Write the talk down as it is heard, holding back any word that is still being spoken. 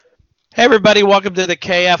Hey everybody, welcome to the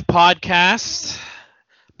KF Podcast,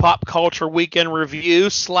 Pop Culture Weekend Review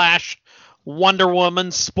 / Wonder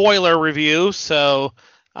Woman spoiler review. So,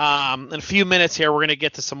 in a few minutes here, we're going to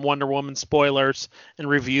get to some Wonder Woman spoilers and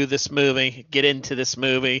review this movie, get into this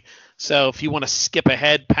movie. So, if you want to skip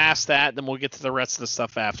ahead past that, then we'll get to the rest of the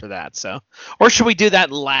stuff after that. So, or should we do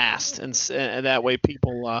that last, and that way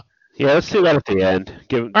people? Yeah, let's do that at the end.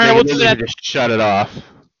 All right, we'll do that. Just shut it off.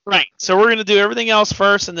 Right. So we're going to do everything else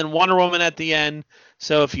first and then Wonder Woman at the end.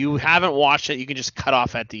 So if you haven't watched it, you can just cut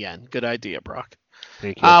off at the end. Good idea, Brock.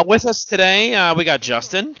 Thank you. With us today, we got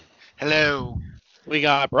Justin. Hello. We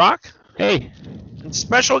got Brock. Hey. And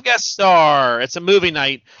special guest star. It's a movie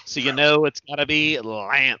night, so you know it's got to be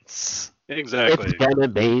Lance. Exactly. It's gonna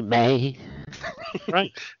be May.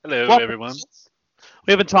 Right. Hello, Well, everyone.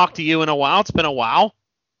 We haven't talked to you in a while. It's been a while.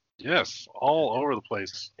 Yes, all over the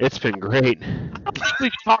place. It's been great. I don't think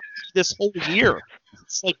we've talked this whole year.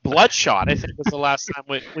 It's like Bloodshot, I think was the last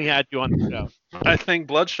time we had you on the show. I think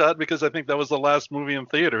Bloodshot because I think that was the last movie in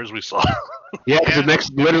theaters we saw. Yeah,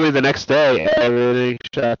 'cause literally the next day, everything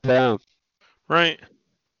shut down. Right.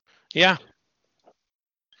 Yeah.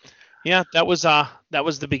 Yeah, that was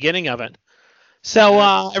the beginning of it.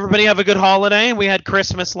 So everybody have a good holiday. We had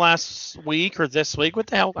Christmas last week or this week. What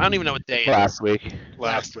the hell? I don't even know what day it is. Last week.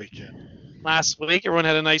 Last weekend. Last week, everyone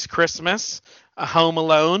had a nice Christmas, home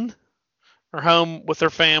alone, or home with their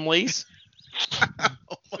families.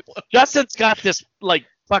 Justin's got this like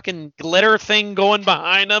fucking glitter thing going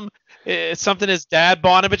behind him. It's something his dad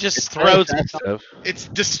bought him. It just throws. It's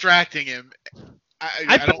distracting him. I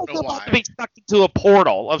I don't know about why. to be sucked into a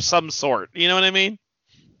portal of some sort. You know what I mean?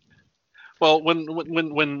 Well, when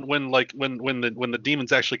the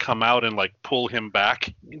demons actually come out and like pull him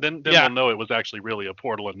back, then Yeah. we'll know it was actually really a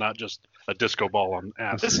portal and not just a disco ball on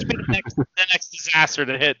acid. This is the next disaster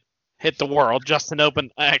to hit the world. Justin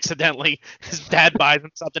accidentally, his dad buys him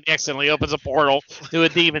something. He accidentally opens a portal to a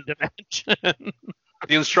demon dimension.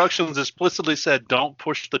 The instructions explicitly said, "Don't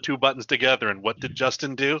push the two buttons together." And what did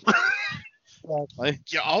Justin do?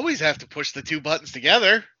 You always have to push the two buttons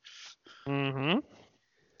together. Mm-hmm.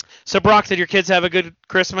 So Brock, did your kids have a good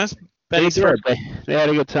Christmas? They Betty's did. first- They had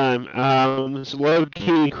a good time. It was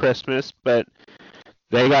low-key Christmas, but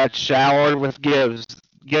they got showered with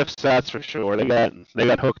gifts, that's for sure. They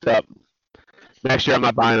got hooked up. Next year, I'm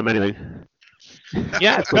not buying them anything.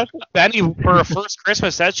 Yeah, especially Benny for a first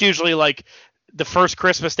Christmas. That's usually like the first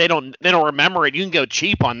Christmas they don't remember it. You can go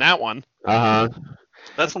cheap on that one. Uh-huh.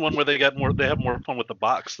 That's the one where they have more fun with the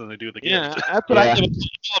box than they do the Yeah, gift. that's what I Yeah. did with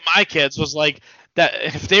all of my kids. Was like that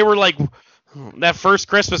if they were like that first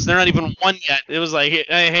Christmas, they're not even one yet. It was like,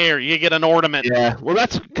 hey, here you get an ornament. Yeah, well,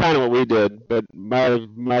 that's kind of what we did, but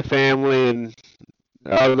my family and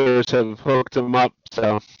others have hooked them up,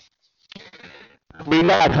 so we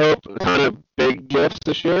got Hope a ton of big gifts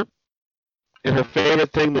this year, and her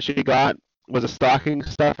favorite thing that she got was a stocking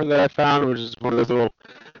stuffer that I found, which is one of those little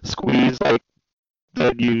squeeze, like,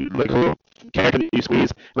 that you, like a little character that you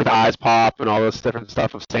squeeze, like the eyes pop and all this different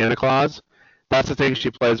stuff of Santa Claus. That's the thing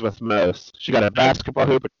she plays with most. She got a basketball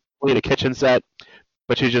hoop, a kitchen set,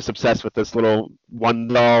 but she's just obsessed with this little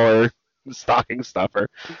 $1 stocking stuffer.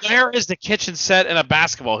 Where is the kitchen set and a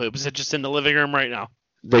basketball hoop? Is it just in the living room right now?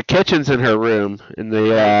 The kitchen's in her room, and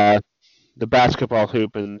the basketball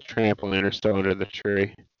hoop and trampoline are still under the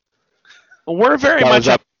tree. Well, we're very That much was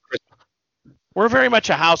up. we're very much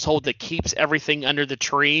a household that keeps everything under the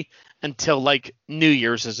tree until like New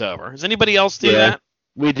Year's is over. Does anybody else do Yeah. that?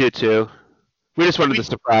 We do too. We just wanted to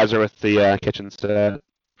surprise her with the kitchen set.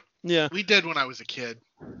 Yeah. We did when I was a kid.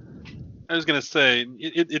 I was gonna say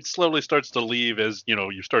it slowly starts to leave as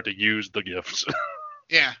you start to use the gifts.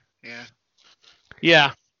 Yeah.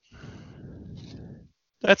 Yeah.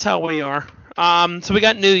 That's how we are. So we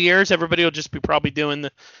got New Year's. Everybody will just be probably doing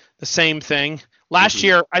the same thing. Last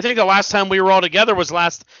year, I think the last time we were all together was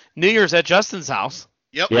last New Year's at Justin's house,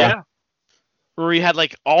 Yep. Yeah. where we had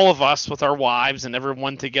like all of us with our wives and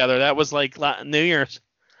everyone together. That was like New Year's.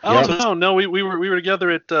 Oh Yeah. no, we were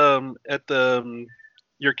together at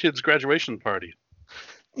your kid's graduation party.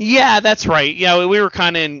 Yeah, that's right. Yeah, we were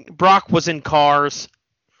kind of in. Brock was in cars.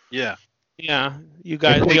 Yeah. Yeah, you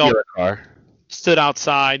guys, we all Figure car. stood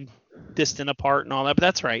outside, distant apart and all that. But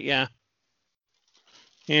that's right. Yeah.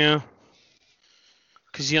 Yeah.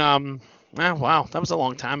 Cause wow, that was a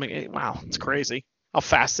long time ago. Wow, it's crazy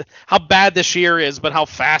how bad this year is, but how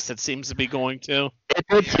fast it seems to be going too. It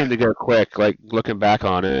did seem to go quick, like looking back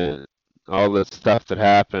on it, all the stuff that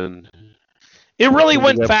happened. It really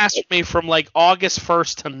went Yep. fast for me from like August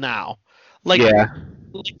 1st to now. Like, Yeah.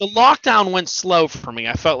 like the lockdown went slow for me.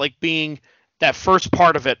 I felt like being that first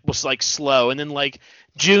part of it was like slow, and then like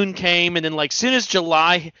June came, and then like soon as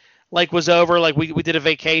July like was over, like we did a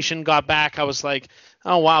vacation, got back, I was like,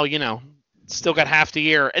 oh wow, still got half the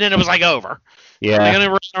year, and then it was like over. Yeah. Like, I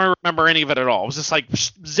don't remember any of it at all. It was just like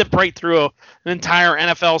zip right through an entire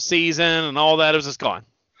NFL season and all that. It was just gone.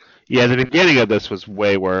 Yeah, the beginning of this was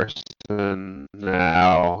way worse than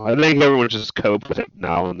now. I think everyone just cope with it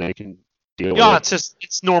now and they can deal with it.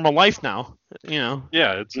 It's normal life now. Yeah,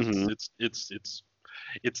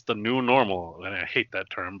 it's the new normal, and I hate that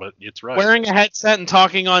term, but it's right. Wearing a headset and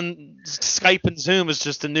talking on Skype and Zoom is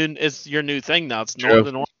just your new thing now. It's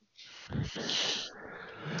normal.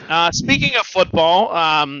 Speaking of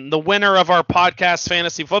football, the winner of our podcast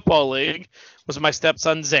fantasy football league was my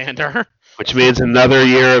stepson Xander. Which means another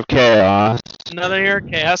year of chaos. Another year of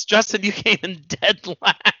chaos. Justin, you came in dead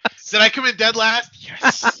last. Did I come in dead last?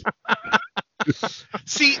 Yes.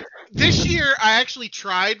 See, this year I actually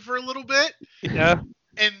tried for a little bit. Yeah.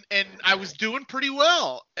 And I was doing pretty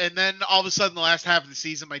well. And then all of a sudden, the last half of the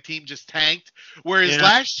season, my team just tanked. Whereas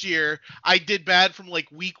last year, I did bad from like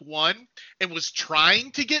week 1 and was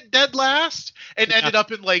trying to get dead last and ended up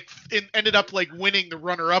winning the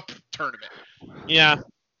runner-up tournament. Yeah.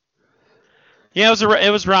 Yeah,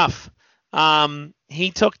 it was rough.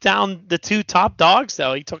 He took down the 2 top dogs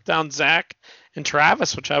though. He took down Zach and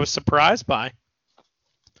Travis, which I was surprised by.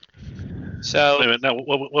 So wait a minute, now,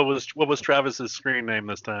 what was Travis's screen name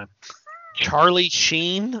this time? Charlie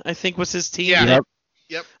Sheen, I think, was his team. Yeah.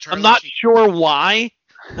 Yep. I'm not sure why.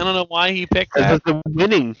 I don't know why he picked that. He was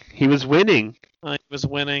winning. He was winning.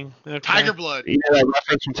 Okay. Tiger Blood. You know that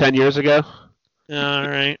reference from 10 years ago? All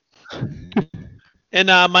right. In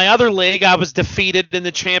my other league, I was defeated in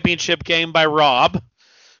the championship game by Rob,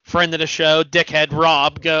 friend of the show, dickhead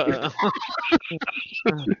Rob.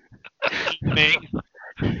 Me.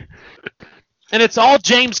 And it's all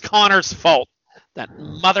James Conner's fault. That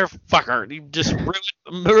motherfucker. He just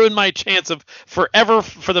ruined my chance of for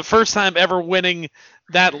the first time ever winning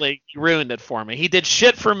that league. He ruined it for me. He did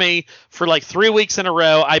shit for me for like 3 weeks in a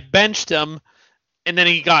row. I benched him, and then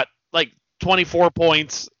he got like 24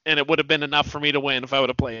 points, and it would have been enough for me to win if I would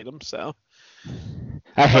have played him. So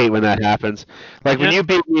I hate when that happens. Like when you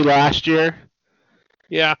beat me last year.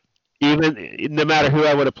 Yeah. Even no matter who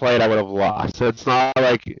I would have played, I would have lost. So it's not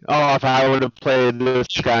like, if I would have played this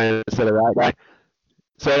guy instead of that guy.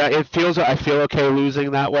 So I feel okay losing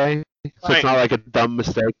that way. So It's not like a dumb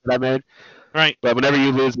mistake that I made. Right. But whenever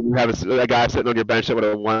you lose and you have a guy sitting on your bench that would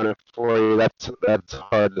have won it for you, that's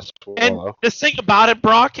hard to swallow. And the thing about it,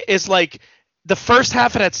 Brock, is like the first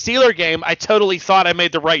half of that Steeler game, I totally thought I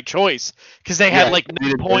made the right choice because they had like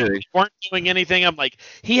no points, they weren't doing anything. I'm like,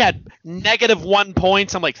 he had -1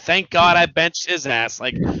 points. I'm like, thank God I benched his ass.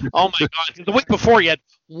 Like, oh my God. The week before he had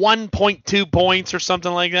 1.2 points or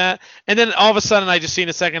something like that. And then all of a sudden I just seen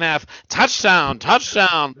the second half, touchdown,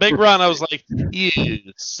 big run. I was like, you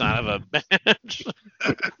son of a bitch.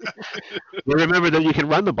 You remember that you can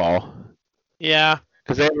run the ball. Yeah.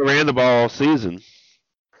 Because they haven't ran the ball all season.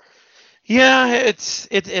 Yeah, it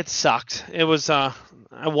sucked. It was I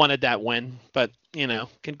wanted that win, but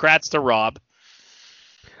congrats to Rob.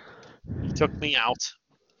 He took me out.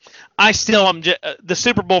 I still am. The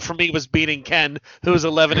Super Bowl for me was beating Ken, who was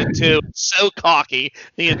 11-2, so cocky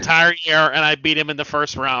the entire year, and I beat him in the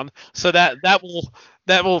first round. So that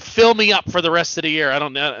will fill me up for the rest of the year. I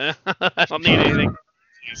don't need anything.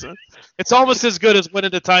 It's almost as good as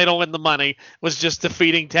winning the title and the money. Was just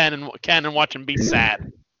defeating Ken and watching him be sad.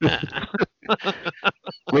 At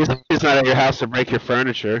least he's not at your house to break your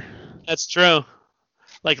furniture. That's true.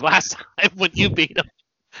 Like last time when you beat him,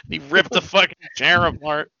 he ripped the fucking chair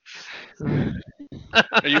apart.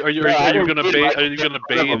 Are you gonna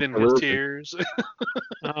bathe in his tears?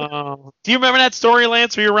 Do you remember that story,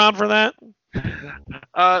 Lance? Were you around for that?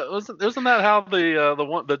 Wasn't that how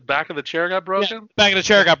the back of the chair got broken? Yeah, back of the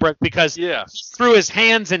chair got broken because he threw his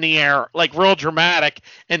hands in the air like real dramatic,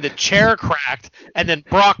 and the chair cracked, and then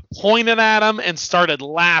Brock pointed at him and started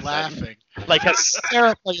laughing. Like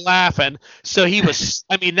hysterically laughing. So he was.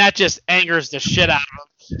 I mean, that just angers the shit out of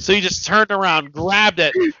him. So he just turned around, grabbed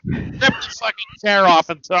it, ripped the fucking chair off,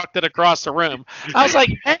 and tucked it across the room. I was like,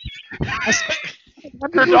 hey, I spent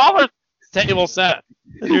 $100 table set,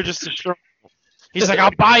 and you're just destroying. He's like,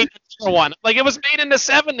 I'll buy another one. Like, it was made in the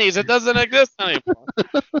 70s. It doesn't exist anymore.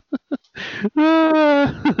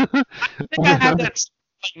 I think I had that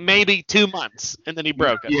like maybe 2 months, and then he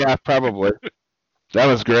broke it. Yeah, probably. That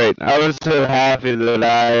was great. I was so happy that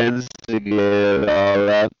I instigated all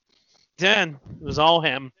that. It was all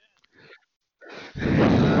him.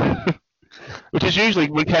 Which is usually,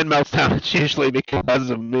 when Ken melts down, it's usually because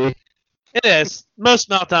of me. It is. Most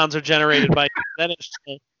meltdowns are generated by that is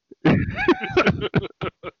true.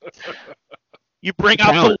 You bring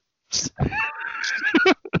out the worst.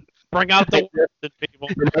 Bring out the worst in people.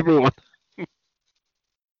 Everyone.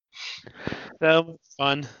 That was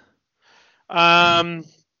fun.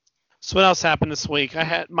 So what else happened this week? I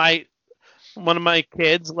had one of my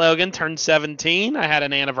kids, Logan, turned 17. I had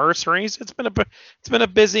an anniversary. So it's been a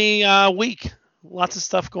busy week. Lots of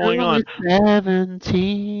stuff going on.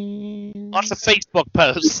 17. Lots of Facebook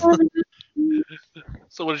posts.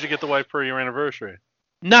 So what did you get the wife for your anniversary?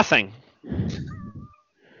 Nothing.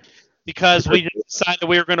 Because we just decided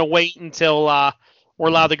we were going to wait until we're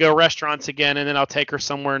allowed to go restaurants again, and then I'll take her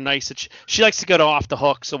somewhere nice. She likes to go to Off the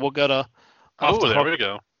Hook, so we'll go to Off the there Hook. we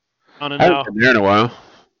go. I don't I know. haven't been there in a while.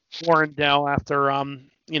 Warrendale after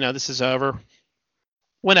this is over.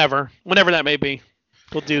 Whenever that may be,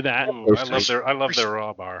 we'll do that. Ooh, I love their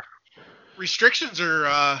raw bar. Restrictions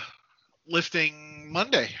are lifting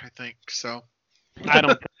Monday, I think. So I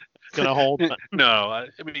don't think it's gonna hold. But, No, I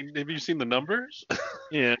mean, have you seen the numbers?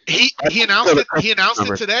 yeah. he announced it. He announced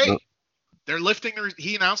it today. No. They're lifting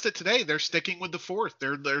he announced it today. They're sticking with the 4th.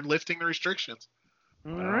 They're lifting the restrictions.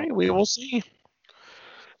 All right, we will see.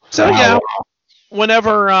 So yeah,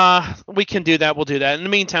 whenever we can do that, we'll do that. In the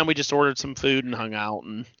meantime, we just ordered some food and hung out,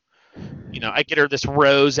 and I get her this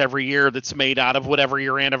rose every year that's made out of whatever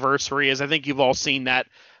your anniversary is. I think you've all seen that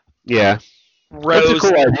Yeah. rose That's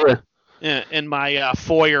a cool idea. in my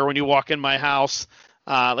foyer when you walk in my house.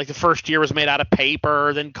 Like the first year was made out of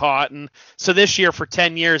paper, then cotton. So this year for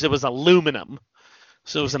 10 years it was aluminum.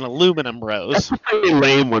 So it was an aluminum rose. That's a pretty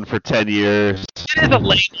lame one for 10 years. It is a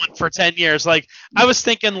lame one for 10 years. Like I was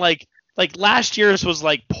thinking like last year's was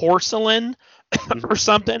like porcelain or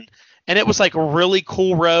something. And it was like a really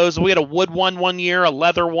cool rose. We had a wood one year, a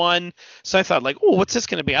leather one. So I thought like, oh, what's this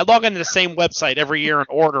going to be? I log into the same website every year and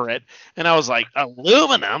order it. And I was like,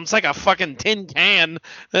 aluminum? It's like a fucking tin can,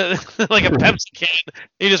 like a Pepsi can.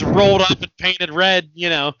 They just rolled up and painted red,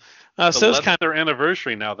 So it's kind of their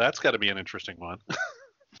anniversary now. That's got to be an interesting one.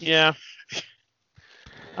 yeah.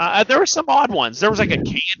 There were some odd ones. There was like a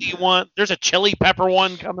candy one. There's a chili pepper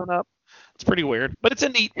one coming up. It's pretty weird, but it's a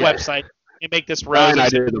neat website. They make this rose. I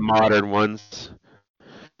do the modern ones.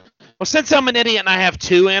 Well, since I'm an idiot and I have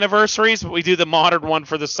 2 anniversaries, we do the modern one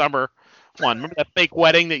for the summer one. Remember that fake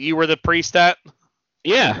wedding that you were the priest at?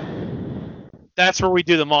 Yeah. That's where we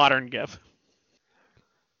do the modern gift.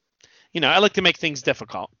 I like to make things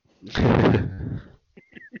difficult. All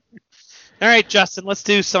right, Justin, let's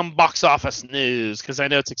do some box office news because I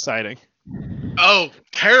know it's exciting. Oh,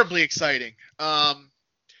 terribly exciting.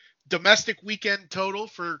 Domestic weekend total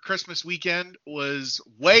for Christmas weekend was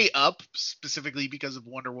way up, specifically because of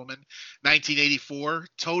Wonder Woman 1984.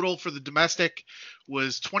 Total for the domestic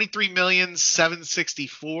was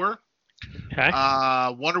 $23,764,000. Okay.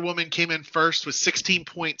 Wonder Woman came in first with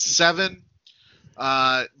 16.7.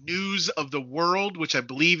 News of the World, which I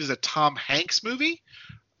believe is a Tom Hanks movie,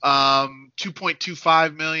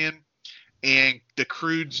 2.25 million. And The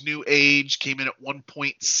Croods New Age came in at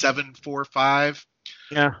 1.745.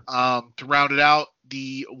 Yeah. To round it out,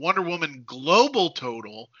 the Wonder Woman global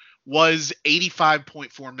total was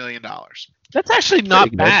 $85.4 million. That's actually not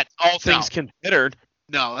Pretty good. bad, all things considered.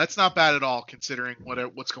 No, that's not bad at all, considering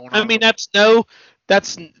what's going on. I mean, there's no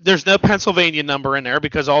Pennsylvania number in there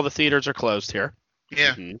because all the theaters are closed here.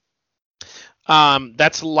 yeah,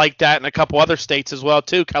 That's like that in a couple other states as well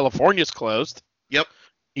too. California's closed. Yep.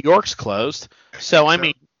 New York's closed. So I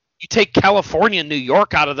mean, you take California and New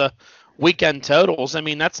York out of the weekend totals. I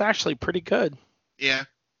mean, that's actually pretty good. yeah.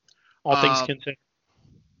 All things considered.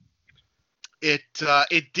 It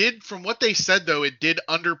did, from what they said though, it did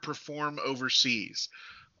underperform overseas.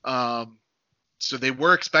 So they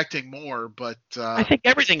were expecting more, but I think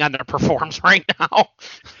everything underperforms right now.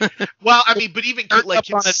 well, I mean, but even Turned like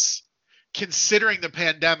up on it. considering the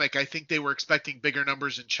pandemic, I think they were expecting bigger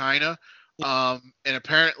numbers in China. And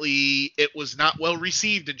apparently it was not well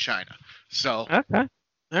received in China. So Okay.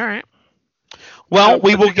 All right. Well,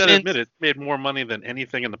 we will get admit it made more money than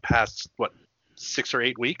anything in the past 6 or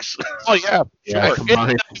 8 weeks. Oh yeah, Yeah, sure.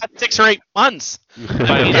 combined. It's about 6 or 8 months.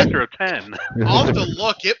 By a factor of 10. I'll have to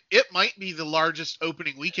look. It might be the largest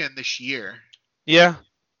opening weekend this year. Yeah.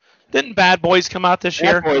 Didn't Bad Boys come out this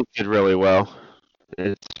year? That boy did really well.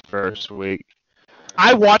 Its first week.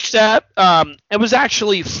 I watched that. It was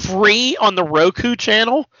actually free on the Roku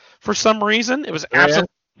channel for some reason. It was absolutely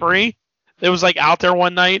free. It was like out there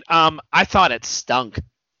one night. I thought it stunk.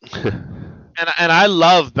 And I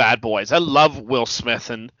love Bad Boys. I love Will Smith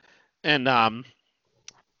and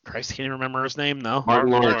Christ, can't even remember his name though. Martin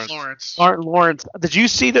Lawrence. Lawrence. Martin Lawrence. Did you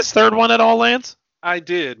see this third one at all, Lance? I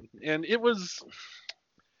did, and it was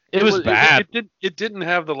It was bad. It didn't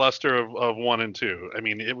have the luster of 1 and 2. I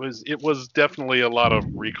mean, it was definitely a lot of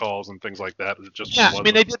recalls and things like that. It just Yeah, I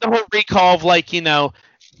mean, they did the whole recall of, like,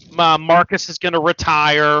 Marcus is going to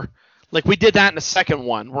retire. Like, we did that in the second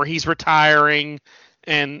one, where he's retiring,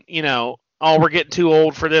 and, we're getting too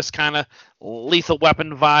old for this kind of Lethal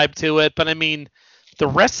Weapon vibe to it. But, I mean, the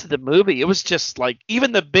rest of the movie, it was just, like,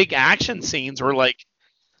 even the big action scenes were, like,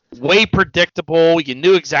 way predictable. You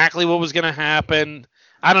knew exactly what was going to happen.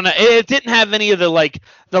 I don't know. It didn't have any of the, like,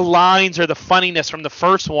 the lines or the funniness from the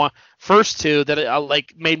first two that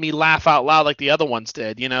like made me laugh out loud like the other ones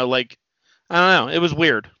did. Like, I don't know. It was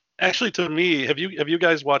weird. Actually, to me, have you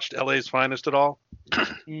guys watched LA's Finest at all?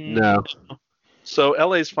 No. So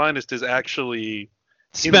LA's Finest is actually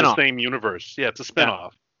in the same universe. Yeah, it's a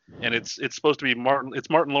spinoff. Yeah. And it's supposed to be Martin.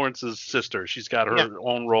 It's Martin Lawrence's sister. She's got her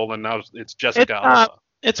own role, and now it's Jessica Alba.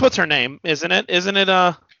 It's what's her name, isn't it? Isn't it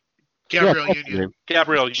Gabrielle Union?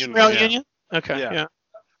 Gabrielle Union. Gabrielle Union? Okay. Yeah.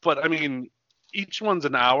 But I mean, each one's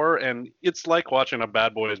an hour, and it's like watching a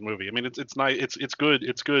Bad Boys movie. I mean, it's nice. It's good.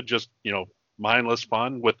 It's good. Just mindless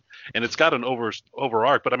fun and it's got an over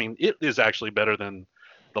arc. But I mean, it is actually better than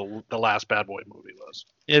the last Bad Boy movie was.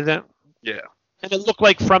 Is it? Yeah. And it looked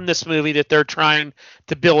like from this movie that they're trying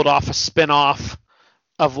to build off a spin-off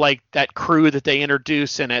of, like, that crew that they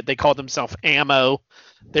introduced in it. They called themselves Ammo.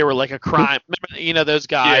 They were like a crime. Remember, those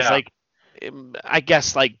guys, like, I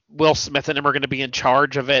guess, like, Will Smith and them are going to be in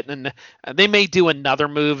charge of it, and they may do another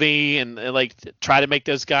movie and, like, try to make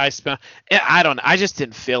those guys spin. I don't know. I just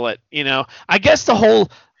didn't feel it. I guess I've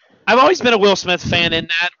always been a Will Smith fan in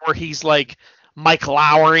that, where he's like Mike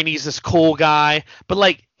Lowry and he's this cool guy, but,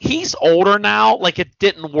 like, he's older now. Like, it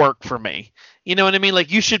didn't work for me. You know what I mean?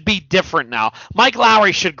 Like, you should be different now. Mike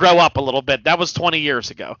Lowry should grow up a little bit. That was 20 years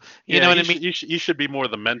ago. You know what I mean? You should be more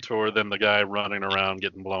the mentor than the guy running around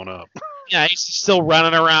getting blown up. Yeah, he's still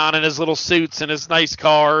running around in his little suits and his nice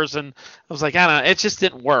cars, and I was like, I don't know. It just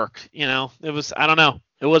didn't work. It was, I don't know.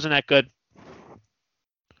 It wasn't that good.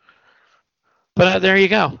 But there you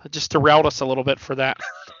go. It just derailed us a little bit for that.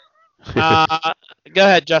 Go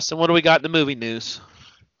ahead, Justin. What do we got in the movie news?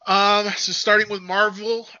 So starting with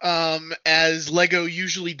Marvel, as Lego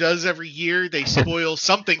usually does every year, they spoil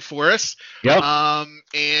something for us. Yep.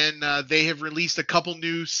 And they have released a couple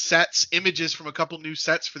new images from a couple new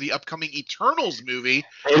sets for the upcoming Eternals movie.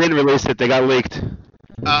 They didn't release it. They got leaked.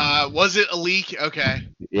 Was it a leak? Okay.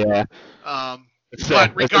 Yeah.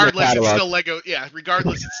 But regardless, it's still Lego. Yeah,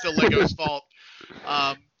 regardless, it's still Lego's fault.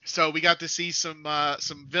 So we got to see some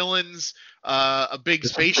villains, a big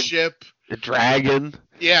spaceship. A dragon.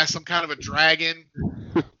 Yeah, some kind of a dragon.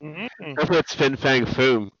 Hopefully it's Fin Fang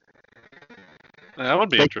Foom. That would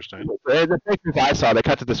be interesting. The pictures I saw, they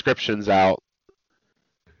cut the descriptions out.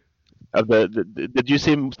 Did you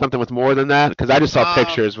see something with more than that? Because I just saw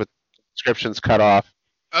pictures with descriptions cut off.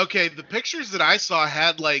 Okay, the pictures that I saw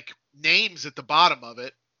had, like, names at the bottom of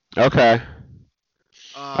it. Okay.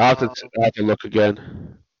 I'll have to look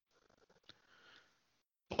again.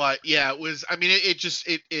 But yeah, it was. I mean,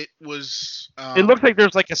 it was. It looks like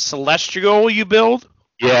there's, like, a celestial you build.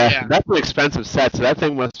 Yeah, that's an expensive set, so that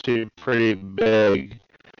thing must be pretty big.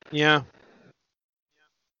 Yeah.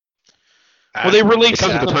 Well, they released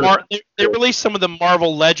they released some of the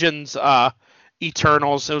Marvel Legends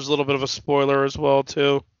Eternals. It was a little bit of a spoiler as well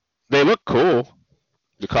too. They look cool,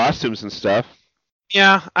 the costumes and stuff.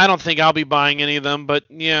 Yeah, I don't think I'll be buying any of them, but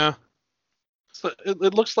yeah. So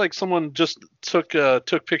it looks like someone just took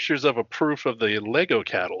pictures of a proof of the Lego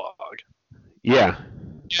catalog. Yeah.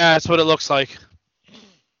 Yeah, that's what it looks like.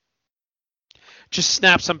 Just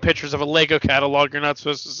snap some pictures of a Lego catalog you're not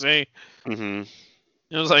supposed to see. Mm-hmm.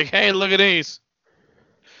 It was like, hey, look at these.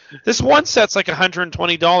 This one set's like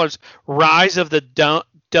 $120. Rise of the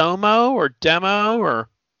Domo or Demo or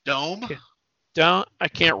Dome. I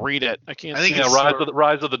can't read it. I can't. I think see it's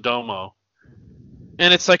Rise of the Domo.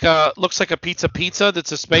 And it's like looks like a pizza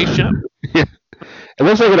that's a spaceship. Yeah. It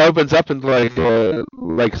looks like it opens up into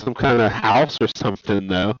like some kind of house or something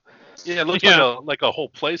though. Yeah, it looks like a whole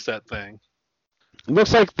playset thing. It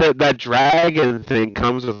looks like that dragon thing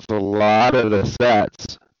comes with a lot of the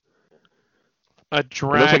sets. A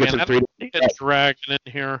dragon. It looks like it's I don't see a dragon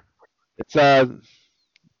in here. It's the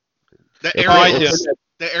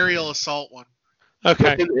aerial assault one.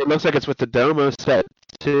 Okay. It looks like it's with the Domo set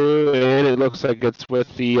too, and it looks like it's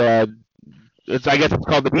with the I guess it's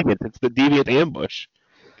called the Deviant. It's the Deviant Ambush.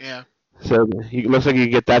 Yeah. So it looks like you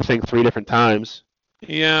can get that thing 3 different times.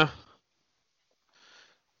 Yeah.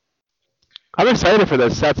 I'm excited for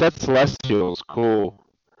those sets. That Celestial's cool.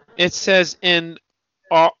 It says in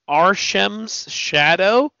Arshem's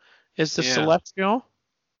shadow is the Celestial.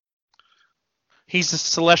 He's a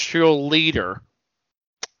celestial leader.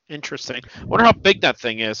 Interesting. I wonder how big that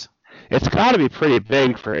thing is. It's got to be pretty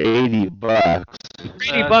big for $80.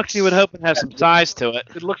 $80, you would hope it has some size to it.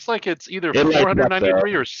 It looks like it's either It lights up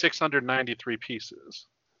 493 or 693 pieces.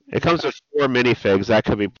 It comes with 4 minifigs. That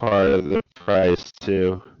could be part of the price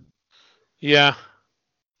too. Yeah.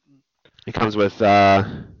 It comes with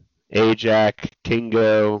Ajax,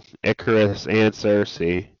 Kingo, Icarus, and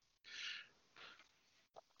Cersei.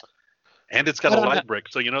 And it's got a light brick,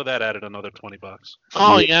 so you know that added another $20.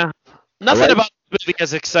 Oh, yeah. Nothing about this movie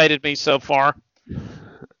has excited me so far.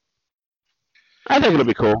 I think it'll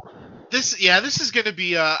be cool. This is going to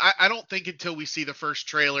be. I don't think until we see the first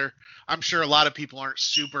trailer. I'm sure a lot of people aren't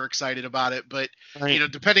super excited about it, but Right.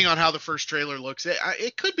 depending on how the first trailer looks,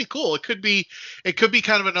 it could be cool. It could be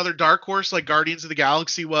kind of another dark horse like Guardians of the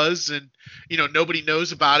Galaxy was, and nobody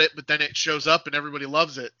knows about it, but then it shows up and everybody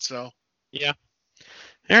loves it. So. Yeah.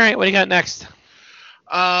 All right, what do you got next?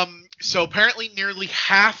 So apparently nearly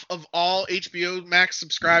half of all HBO Max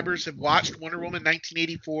subscribers have watched Wonder Woman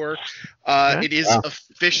 1984. It is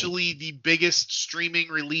officially the biggest streaming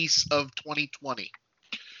release of 2020.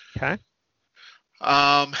 Okay.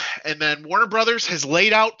 And then Warner Brothers has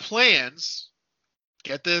laid out plans,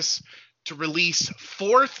 get this, to release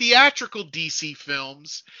 4 theatrical DC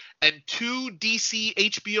films and 2 DC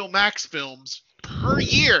HBO Max films per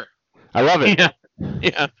year. I love it.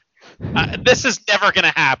 Yeah. This is never going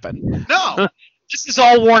to happen. No. This is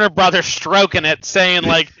all Warner Brothers stroking it, saying,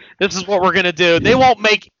 like, this is what we're going to do. They won't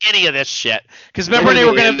make any of this shit. Because remember they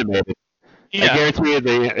were going to... animated. I Yeah. guarantee you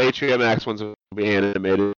the HBO Max ones will be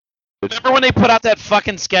animated. Remember when they put out that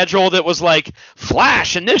fucking schedule that was like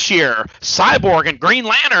Flash in this year, Cyborg and Green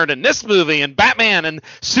Lantern in this movie, and Batman and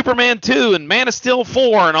Superman 2 and Man of Steel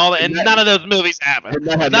 4 and all that, and none of those movies happened. And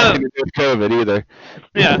that had None of nothing to do with COVID either.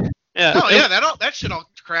 Yeah. Yeah. Oh yeah, that shit all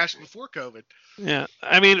crashed before COVID. Yeah,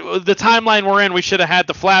 I mean, the timeline we're in, we should have had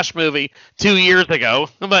the Flash movie 2 years ago.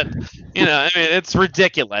 But it's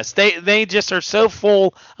ridiculous. They just are so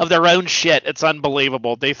full of their own shit. It's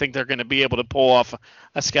unbelievable. They think they're going to be able to pull off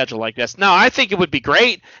a schedule like this. Now, I think it would be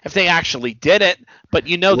great if they actually did it, but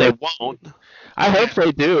they won't. I hope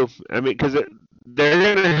they do. I mean, because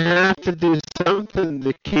they're going to have to do something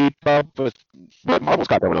to keep up with what Marvel's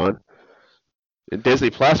got going on. And Disney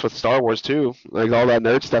Plus with Star Wars too, like all that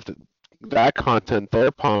nerd stuff, that content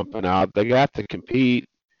they're pumping out, they got to compete.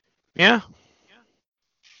 Yeah.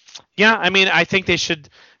 Yeah, I mean, I think they should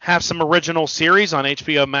have some original series on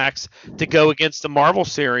HBO Max to go against the Marvel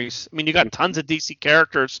series. I mean, you got tons of DC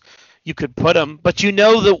characters you could put them, but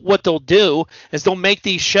that what they'll do is they'll make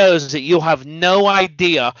these shows that you'll have no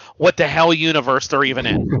idea what the hell universe they're even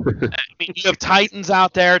in. I mean, you have Titans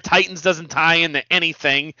out there. Titans doesn't tie into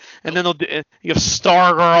anything, and then you have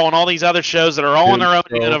Stargirl and all these other shows that are all in their own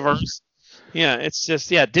universe. Yeah, it's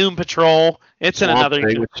just Doom Patrol. It's in another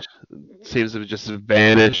thing, which seems to have just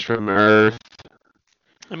vanished from Earth.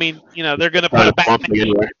 I mean, they're gonna put a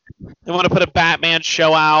Batman. They want to put a Batman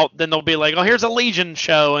show out. Then they'll be like, "Oh, here's a Legion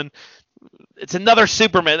show," and it's another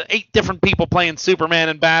Superman. 8 different people playing Superman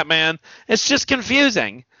and Batman. It's just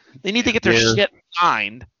confusing. They need to get their shit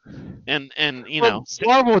signed. And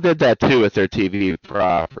Marvel did that too with their TV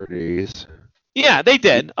properties. Yeah, they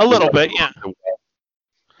did a little bit. Yeah.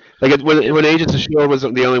 Like when Agents of S.H.I.E.L.D. was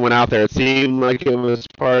the only one out there, it seemed like it was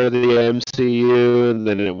part of the MCU, and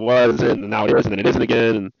then it wasn't, and now it is, and then it isn't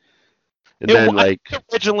again. And then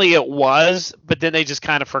originally it was, but then they just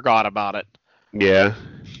kind of forgot about it. Yeah.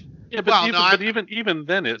 Yeah, but even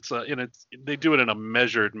then, it's they do it in a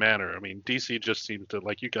measured manner. I mean, DC just seems to,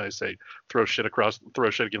 like you guys say, throw shit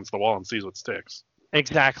against the wall and sees what sticks.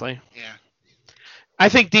 Exactly. Yeah. I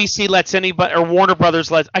think DC lets anybody, or Warner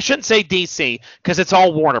Brothers I shouldn't say DC, because it's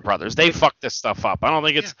all Warner Brothers. They fuck this stuff up. I don't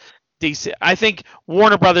think it's DC. I think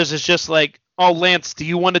Warner Brothers is just like, oh, Lance, do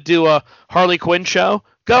you want to do a Harley Quinn show?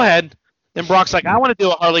 Go ahead. Then Brock's like, I want to do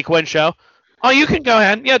a Harley Quinn show. Oh, you can go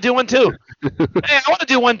ahead. Yeah, do one too. Hey, I want to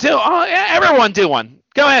do one too. Oh, yeah, everyone do one.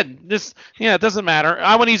 Go ahead. It doesn't matter.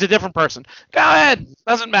 I want to use a different person. Go ahead.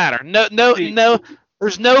 Doesn't matter. No.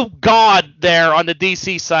 There's no God there on the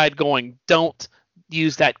DC side going, don't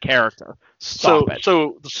use that character. Stop it.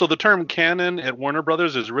 So the term canon at Warner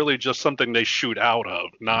Brothers is really just something they shoot out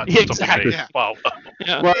of, not exactly. something they follow.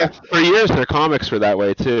 Yeah. Well, for years their comics were that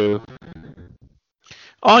way too.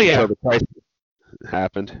 Oh yeah. So the price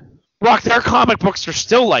happened. Rock, their comic books are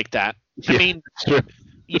still like that. I mean,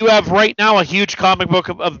 you have right now a huge comic book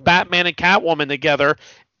of Batman and Catwoman together.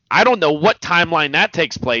 I don't know what timeline that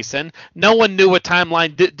takes place in. No one knew what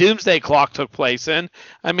timeline Doomsday Clock took place in.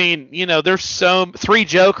 I mean, there's 3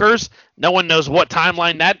 Jokers. No one knows what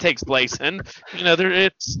timeline that takes place in.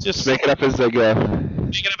 It's just make it up as they go.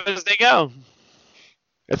 Make it up as they go.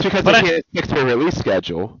 It's because they can't stick to a release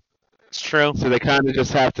schedule. It's true. So they kind of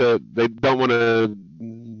just have to. They don't want to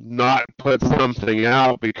not put something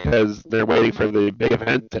out because they're waiting for the big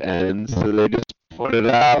event to end. So they just put it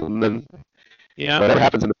out, and then whatever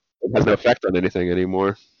happens, it has no effect on anything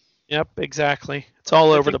anymore. Yep, exactly. It's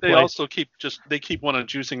all over the place. They also keep one on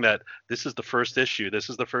juicing that this is the first issue. This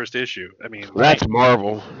is the first issue. I mean, that's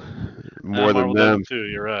Marvel more than them too.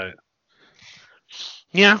 You're right.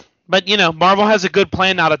 Yeah, but Marvel has a good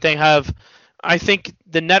plan now that they have. I think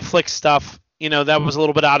the Netflix stuff, that was a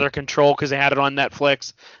little bit out of their control because they had it on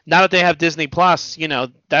Netflix. Now that they have Disney Plus,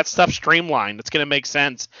 that stuff's streamlined. It's going to make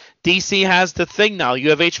sense. DC has the thing now.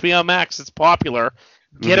 You have HBO Max. It's popular.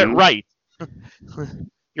 Get it right.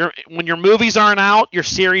 When your movies aren't out, your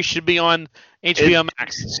series should be on HBO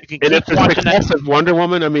Max. So you can keep watching the success of Wonder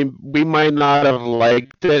Woman, I mean, we might not have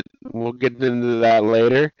liked it. We'll get into that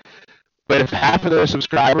later. But if half of their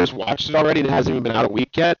subscribers watched it already and it hasn't even been out a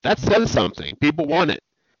week yet, that says something. People want it.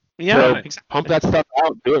 Yeah, so exactly. Pump that stuff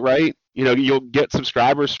out. Do it right. You'll get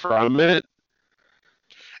subscribers from it.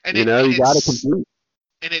 And you got to compete.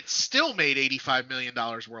 And it still made $85 million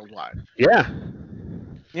worldwide. Yeah.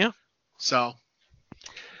 Yeah. So. All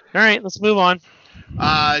right, let's move on.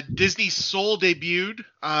 Disney Soul debuted.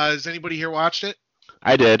 Has anybody here watched it?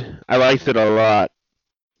 I did. I liked it a lot.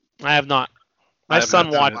 I have not. My son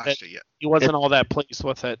watched it. Yet. He wasn't all that pleased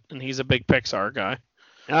with it, and he's a big Pixar guy.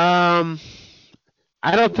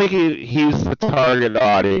 I don't think he's the target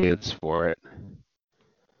audience for it.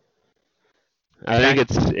 I think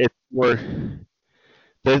it's more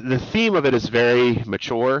the theme of it is very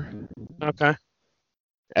mature. Okay.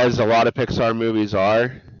 As a lot of Pixar movies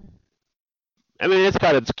are. I mean, it's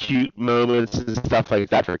got its cute moments and stuff like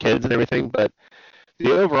that for kids and everything, but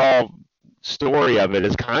the overall story of it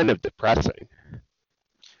is kind of depressing.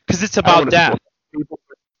 Because it's about death.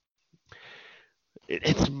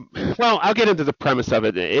 Well, I'll get into the premise of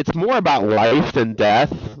it. It's more about life than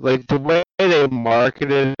death. Like, the way they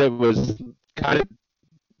marketed it was kind of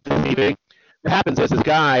deceiving. What happens is this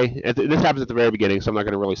guy, this happens at the very beginning, so I'm not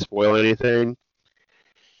going to really spoil anything.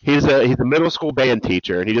 He's a middle school band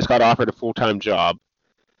teacher, and he just got offered a full-time job.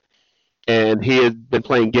 And he had been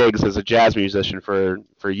playing gigs as a jazz musician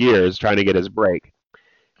for years, trying to get his break.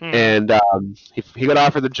 And he got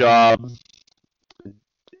offered the job,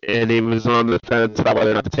 and he was on the fence about whether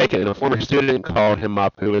or not to take it. And a former student called him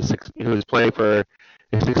up who was playing for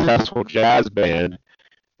a successful jazz band,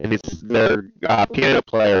 and he's their piano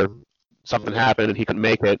player. Something happened, and he couldn't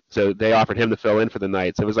make it, so they offered him to fill in for the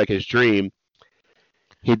night. So it was like his dream.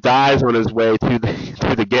 He dies on his way to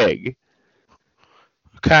the gig.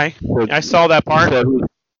 Okay, I saw that part. So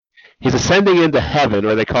he's ascending into heaven,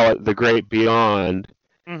 or they call it the great beyond.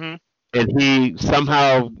 Mm-hmm. And he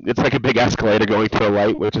somehow, it's like a big escalator going to a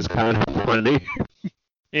light, which is kind of funny.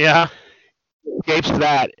 Yeah. He escapes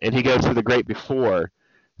that, and he goes to the great before.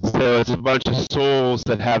 So it's a bunch of souls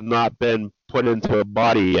that have not been put into a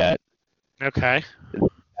body yet. Okay.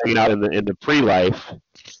 Hanging out in the pre-life.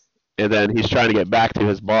 And then he's trying to get back to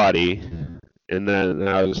his body, and then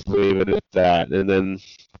I'll just leave it at that. And then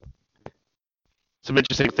some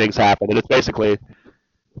interesting things happen, and it's basically,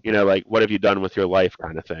 like, what have you done with your life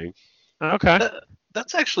kind of thing. Okay.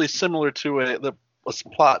 That's actually similar to a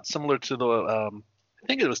plot similar to the, I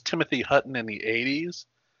think it was Timothy Hutton in the 80s.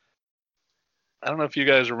 I don't know if you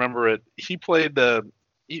guys remember it. He played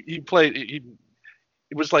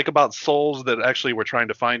it was like about souls that actually were trying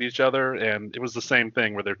to find each other, and it was the same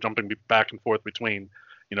thing where they're jumping back and forth between,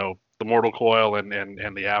 the mortal coil and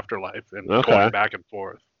the afterlife, and going back and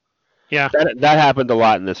forth. Yeah, that happened a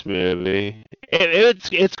lot in this movie.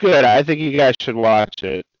 It's good. I think you guys should watch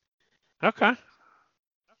it. Okay.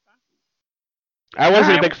 I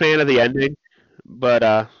wasn't a big fan of the ending, but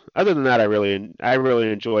other than that, I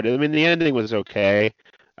really enjoyed it. I mean, the ending was okay.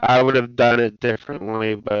 I would have done it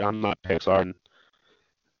differently, but I'm not Pixar. And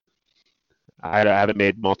I haven't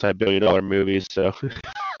made multi-billion-dollar movies, so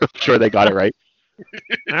I'm sure they got it right.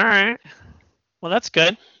 All right. Well, that's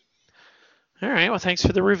good. All right. Well, thanks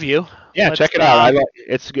for the review. Yeah, check it out.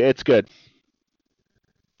 It's good.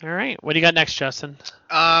 All right. What do you got next, Justin?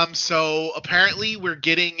 So apparently we're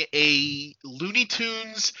getting a Looney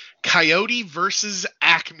Tunes Coyote versus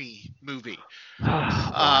Acme movie.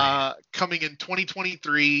 Coming in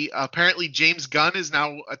 2023. Apparently James Gunn is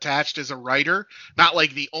now attached as a writer, not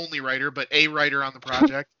like the only writer, but a writer on the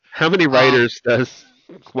project. How many writers does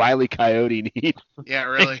Wile E. Coyote need? Yeah,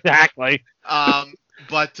 really. Exactly.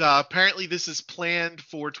 But apparently this is planned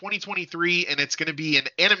for 2023, and it's going to be an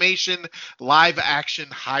animation live-action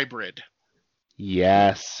hybrid.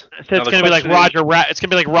 Yes. So Now it's the gonna be like question It's gonna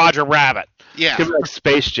be like Roger Rabbit. Yeah, It's gonna be like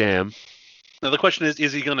Space Jam. Now the question is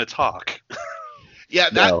he going to talk? yeah,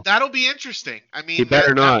 No. that'll be interesting. I mean, He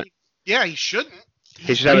better not. Yeah, he shouldn't.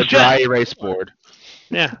 He should have a dry erase board.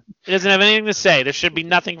 Yeah. He doesn't have anything to say. There should be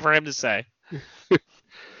nothing for him to say.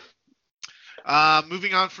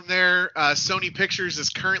 Moving on from there, Sony Pictures is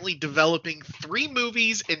currently developing 3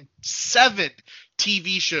 movies and 7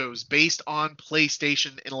 TV shows based on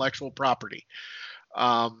PlayStation intellectual property.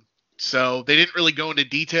 So they didn't really go into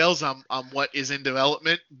details on what is in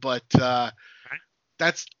development, but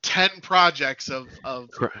that's 10 projects of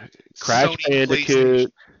Crash Sony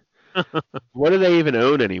Bandicoot. What do they even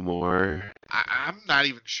own anymore? I'm not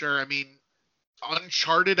even sure. I mean,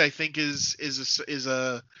 Uncharted, I think is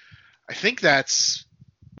a I think that's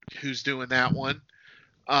who's doing that one.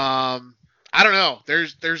 I don't know.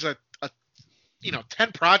 There's a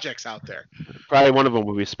 10 projects out there. Probably one of them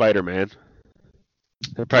will be Spider-Man.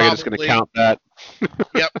 They're probably just going to count that.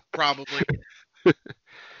 Yep, probably.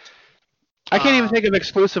 I can't even think of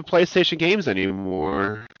exclusive PlayStation games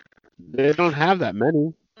anymore. They don't have that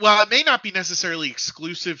many. Well, it may not be necessarily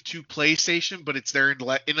exclusive to PlayStation, but it's their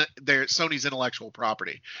Sony's intellectual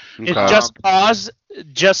property. It's Okay. Just Cause,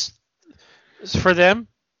 just for them.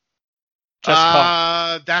 Just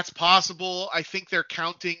Cause. That's possible. I think they're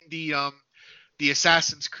counting the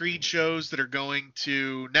Assassin's Creed shows that are going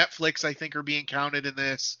to Netflix. I think are being counted in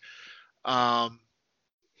this. But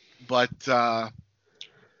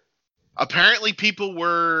apparently people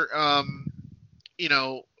were,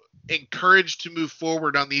 encouraged to move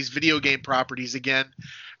forward on these video game properties again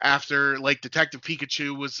after like Detective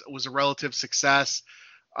Pikachu was a relative success,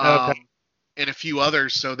 Okay. and a few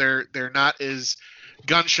others. So they're not as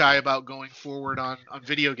gun shy about going forward on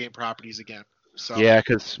video game properties again. So Yeah,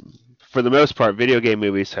 because for the most part, video game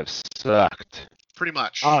movies have sucked. pretty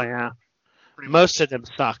much. Oh yeah. Pretty much. Most of them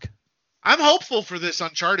suck. I'm hopeful for this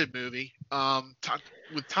Uncharted movie.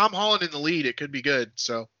 With Tom Holland in the lead, it could be good.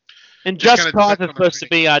 So. And Just Just kinda Cause depends is on supposed to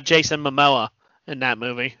be Jason Momoa in that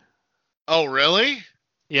movie. Oh, really?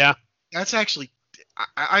 Yeah. That's actually.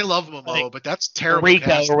 I love Momoa, think but that's terrible. Rico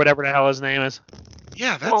casting. or whatever the hell his name is.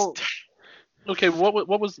 Yeah, that's. Well, okay, what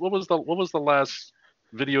was the last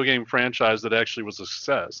video game franchise that actually was a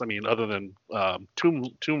success? I mean, other than Tomb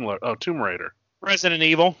Raider. Resident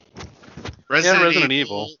Evil. Resident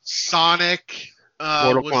Evil. Sonic.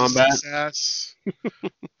 Mortal was Kombat. a success.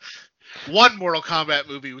 One Mortal Kombat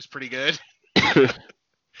movie was pretty good. No,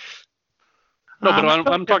 but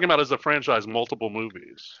I'm talking about as a franchise, multiple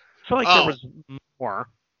movies. I feel like there was more.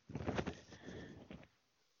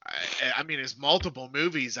 I mean, it's multiple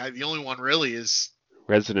movies. The only one really is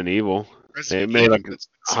Resident Evil. Resident They made Evil like that's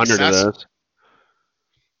 100 of successful.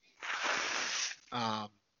 those.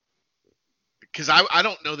 Because I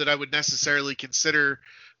don't know that I would necessarily consider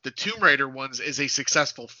the Tomb Raider ones as a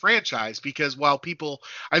successful franchise, because while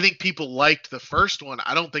I think people liked the first one,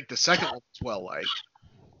 I don't think the second one was well liked.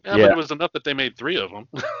 Yeah, Yeah. but it was enough that they made 3 of them.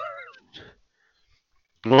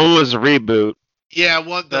 One was a reboot. Yeah,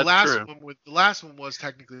 the That's last true. the last one was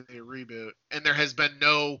technically a reboot, and there has been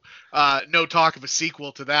no talk of a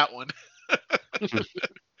sequel to that one.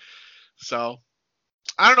 So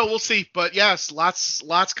I don't know, we'll see. But yes,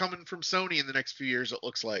 lots coming from Sony in the next few years, it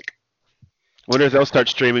looks like. Wonder if they'll start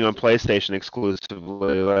streaming on PlayStation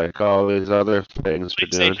exclusively, like all these other things we're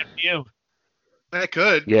doing. PlayStation View. That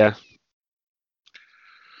could. Yeah.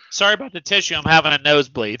 Sorry about the tissue. I'm having a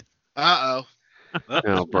nosebleed. Uh-oh.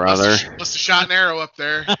 Oh, brother. Must have shot an arrow up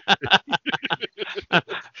there.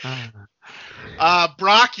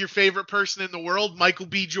 Brock, your favorite person in the world, Michael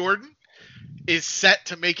B. Jordan, is set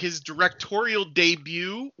to make his directorial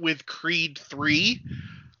debut with Creed 3.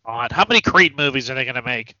 God, how many Creed movies are they going to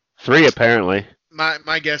make? 3, apparently.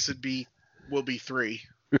 My guess will be 3.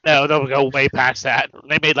 No, they'll go way past that.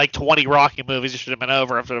 They made like 20 Rocky movies. It should have been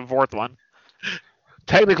over after the 4th one.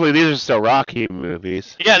 Technically, these are still Rocky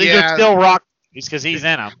movies. Yeah, these Yeah. are still Rocky movies because he's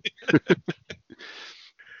in them.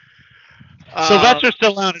 Sylvester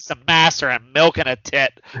Stallone is the master at milking a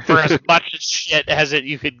tit for as much shit as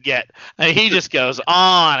you could get. And he just goes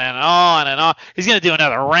on and on and on. He's going to do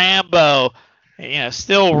another Rambo.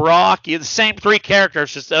 Still Rocky. The same 3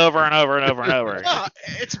 characters just over and over and over and over again. Well,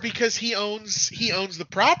 it's because he owns the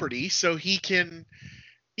property, so he can,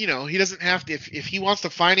 he doesn't have to. If he wants to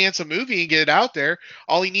finance a movie and get it out there,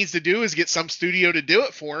 all he needs to do is get some studio to do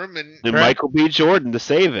it for him. And And Michael B. Jordan to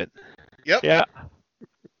save it. Yep. Yeah.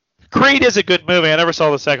 Creed is a good movie. I never saw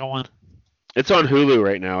the second one. It's on Hulu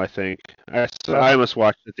right now, I think. I almost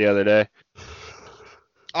watched it the other day.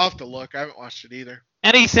 I'll have to look. I haven't watched it either.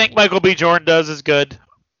 Anything Michael B. Jordan does is good.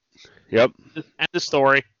 Yep. End of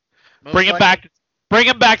story. Most Bring him likely- back. Bring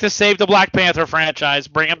him back to save the Black Panther franchise.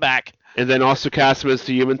 Bring him back. And then also cast him as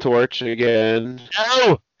the Human Torch again.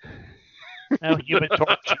 No. No, Human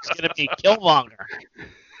Torch is going to be Killmonger.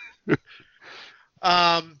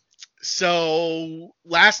 So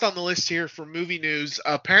last on the list here for movie news,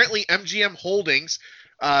 apparently MGM Holdings,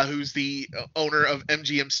 who's the owner of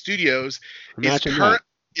MGM Studios, Imagine that.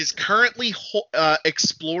 is currently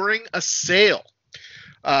exploring a sale.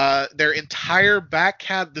 Their entire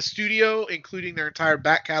the studio, including their entire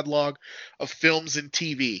back catalog of films and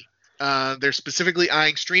TV. They're specifically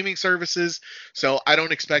eyeing streaming services, so I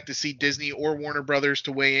don't expect to see Disney or Warner Brothers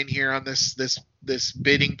to weigh in here on this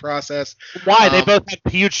bidding process. Why? They both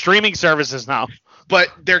have huge streaming services now. But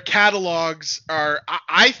their catalogs are,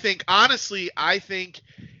 I think, honestly,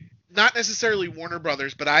 not necessarily Warner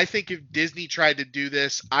Brothers, but I think if Disney tried to do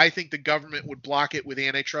this, I think the government would block it with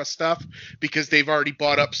antitrust stuff because they've already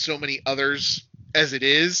bought up so many others as it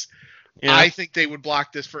is. Yeah. I think they would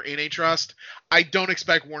block this for antitrust. I don't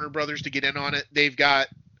expect Warner Brothers to get in on it. They've got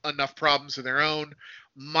enough problems of their own.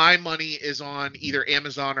 My money is on either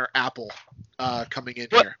Amazon or Apple coming in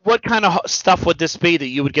here. What kind of stuff would this be that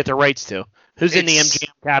you would get the rights to? Who's in the It's-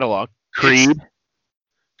 MGM catalog? Creed.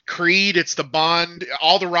 Creed, it's the Bond,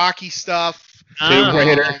 all the Rocky stuff. Tomb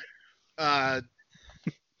Raider. All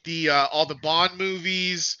the Bond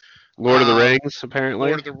movies. Lord of the Rings, apparently.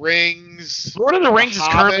 Lord of the Rings. Lord of the Rings is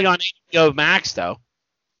Hobbit. currently on HBO Max, though.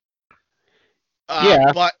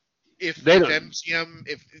 Yeah. But if They don't- MGM,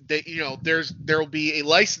 if they, there will be a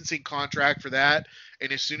licensing contract for that,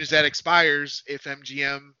 and as soon as that expires, if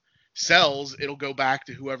MGM sells, it'll go back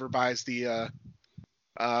to whoever buys is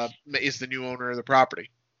the new owner of the property.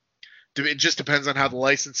 It just depends on how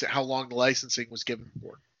long the licensing was given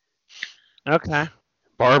for. Okay.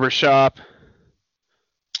 Barbershop.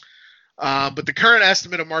 But the current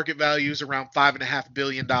estimate of market value is around $5.5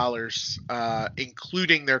 billion,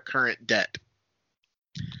 including their current debt.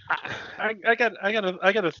 I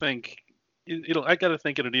gotta think. I gotta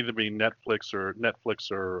think it'd either be Netflix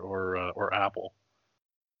or Apple.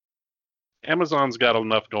 Amazon's got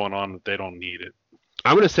enough going on that they don't need it.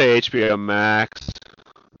 I'm going to say HBO Max.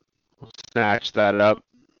 We'll snatch that up.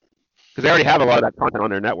 Because they already have a lot of that content on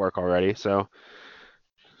their network already, so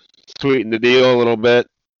sweeten the deal a little bit.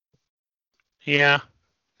 Yeah.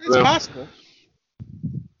 It's Well- possible. I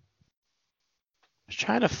was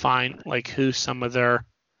trying to find who some of their.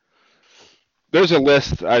 There's a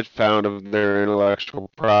list I found of their intellectual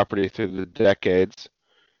property through the decades.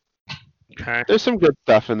 Okay. There's some good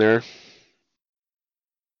stuff in there.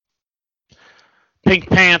 Pink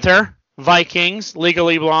Panther, Vikings,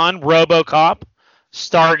 Legally Blonde, RoboCop,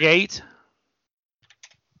 Stargate.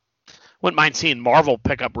 Wouldn't mind seeing Marvel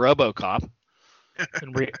pick up RoboCop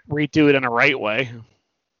and redo it in a right way.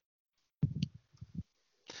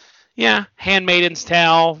 Yeah, Handmaiden's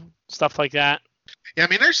Tale, stuff like that. Yeah, I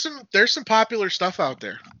mean, there's some popular stuff out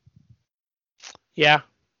there. Yeah.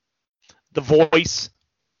 The Voice.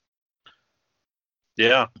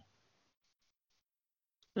 Yeah.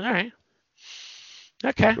 All right.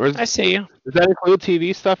 Okay, Where's- I see you. Does that include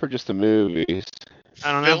TV stuff or just the movies?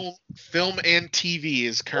 I don't know. Film and TV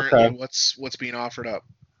is currently Okay. what's being offered up.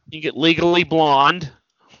 You get Legally Blonde.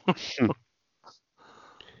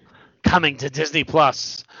 Coming to Disney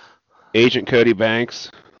Plus. Agent Cody Banks,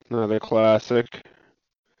 another classic.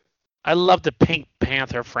 I love the Pink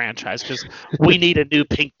Panther franchise because we need a new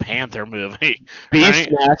Pink Panther movie. Right?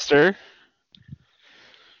 Beastmaster.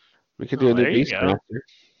 We could do Oh, a new there you go. Beastmaster.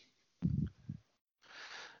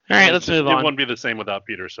 All right, let's move It on. wouldn't be the same without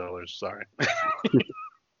Peter Sellers. Sorry.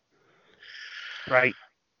 Right.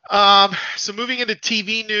 So moving into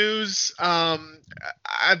TV news,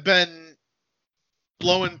 I've been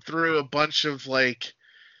blowing through a bunch of Well,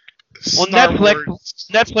 Star Netflix. Wars.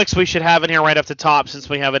 Netflix we should have in here right up the top since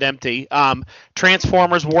we have it empty.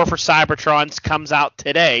 Transformers War for Cybertron comes out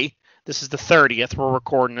today. This is the 30th we're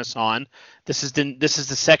recording this on. This is the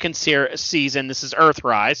second season. This is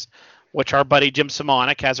Earthrise, which our buddy Jim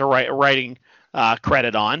Simonik has a writing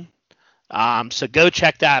credit on. So go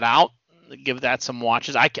check that out. Give that some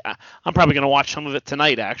watches. I'm probably going to watch some of it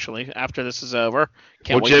tonight, actually, after this is over.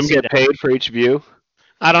 Can't Will wait to Jim see get that. paid for each view?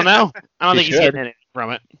 I don't know. I don't He think he's should. getting anything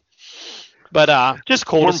from it. But just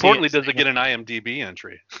cool More to see importantly, it. does it get an IMDb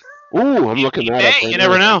entry? Ooh, I'm looking that up. Hey, right you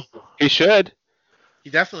never now. know. He should. He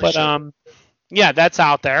definitely But should. yeah, that's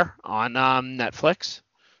out there on Netflix.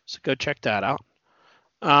 So go check that out.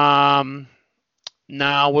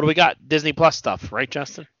 Now what do we got? Disney Plus stuff, right,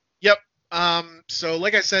 Justin? Yep. So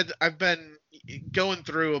like I said, I've been going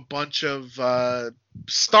through a bunch of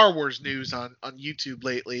Star Wars news on YouTube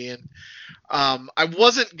lately, and I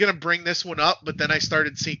wasn't gonna bring this one up, but then I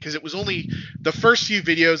started seeing, because it was only the first few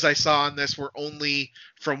videos I saw on this were only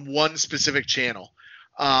from one specific channel.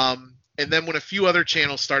 And then when a few other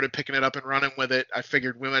channels started picking it up and running with it, I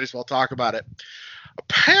figured we might as well talk about it.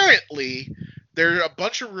 Apparently, there are a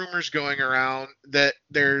bunch of rumors going around that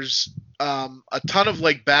there's a ton of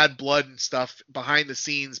like bad blood and stuff behind the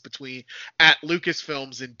scenes at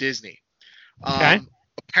Lucasfilms and Disney. Okay.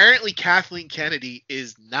 Apparently, Kathleen Kennedy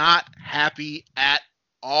is not happy at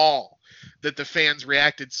all that the fans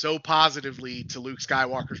reacted so positively to Luke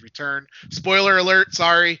Skywalker's return. Spoiler alert,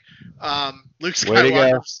 sorry. Luke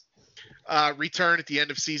Skywalker's return at the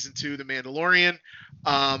end of season 2, The Mandalorian.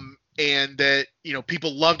 And that,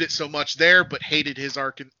 people loved it so much there, but hated his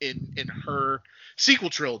arc in her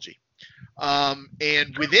sequel trilogy.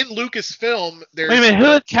 And within Lucasfilm, there's... Wait a minute,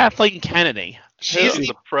 who is Kathleen Kennedy? She's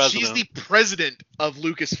the president. She's the president of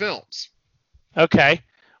Lucasfilms. Okay.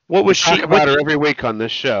 What was Talk she? about her every week on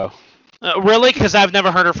this show. Really? Because I've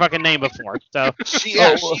never heard her fucking name before. So.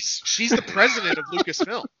 She's the president of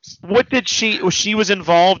Lucasfilms. What did she was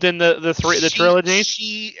involved in the trilogy?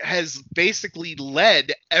 She has basically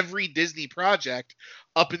led every Disney project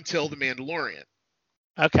up until The Mandalorian.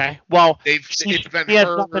 Okay. Well, It's been he has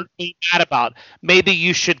her. nothing to be mad about. Maybe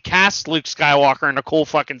you should cast Luke Skywalker in a cool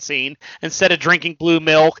fucking scene instead of drinking blue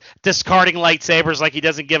milk, discarding lightsabers like he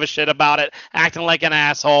doesn't give a shit about it, acting like an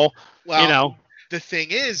asshole. Well, the thing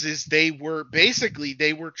is they were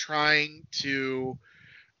trying to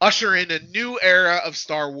usher in a new era of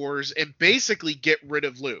Star Wars and basically get rid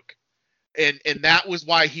of Luke. And that was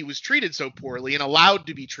why he was treated so poorly and allowed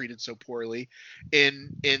to be treated so poorly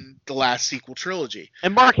in the last sequel trilogy.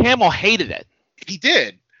 And Mark Hamill hated it. He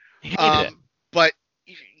did. He hated it. But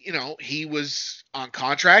he was on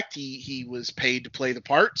contract. He was paid to play the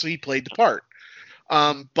part, so he played the part.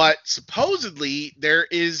 But supposedly there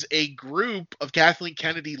is a group of Kathleen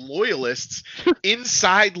Kennedy loyalists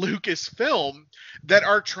inside Lucasfilm that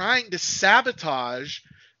are trying to sabotage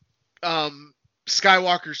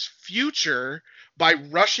Skywalker's future by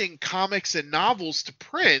rushing comics and novels to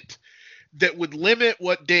print that would limit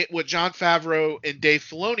what Jon Favreau and Dave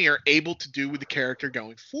Filoni are able to do with the character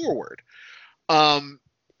going forward.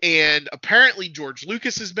 And apparently George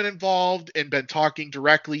Lucas has been involved and been talking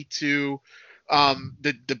directly to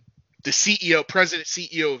the CEO, president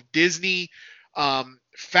CEO of Disney.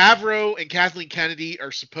 Favreau and Kathleen Kennedy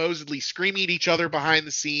are supposedly screaming at each other behind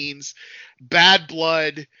the scenes, bad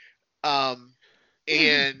blood.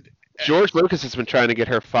 And George Lucas has been trying to get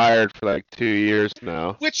her fired for like 2 years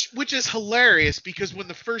now. Which is hilarious, because when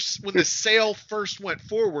the sale first went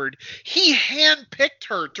forward, he handpicked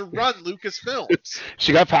her to run Lucasfilms.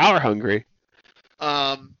 She got power hungry.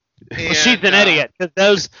 Well, she's an idiot.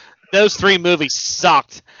 Those 3 movies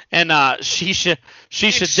sucked, and she should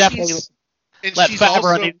definitely let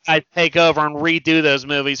Favreau and these guys take over and redo those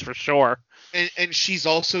movies for sure. And she's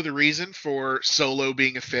also the reason for Solo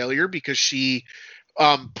being a failure, because she's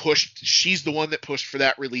the one that pushed for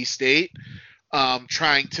that release date,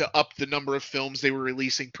 trying to up the number of films they were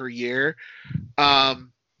releasing per year.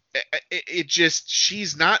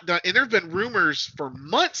 She's not done. And there have been rumors for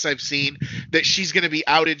months I've seen that she's going to be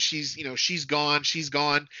outed. She's gone.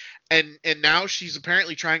 And now she's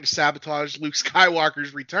apparently trying to sabotage Luke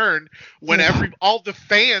Skywalker's return when all the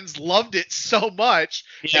fans loved it so much,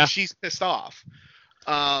 and she's pissed off.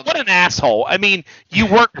 What an asshole. I mean, you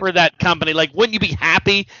work for that company. Like, wouldn't you be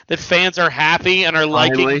happy that fans are happy and are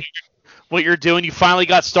liking what you're doing? You finally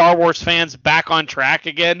got Star Wars fans back on track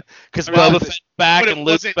again, because Boba Fett's back and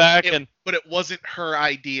Luke's back. But it wasn't her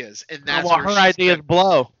ideas, and that's her ideas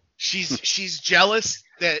blow. She's jealous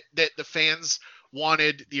that the fans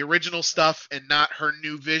wanted the original stuff and not her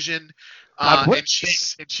new vision, and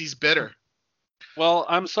she's bitter. Well,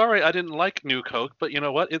 I'm sorry I didn't like New Coke, but you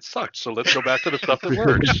know what? It sucked. So let's go back to the stuff that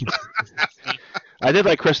works. I did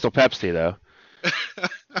like Crystal Pepsi though.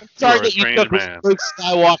 I'm sorry that you took Luke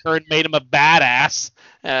Skywalker and made him a badass,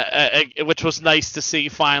 which was nice to see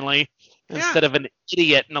finally, instead of an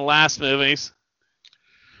idiot in the last movies.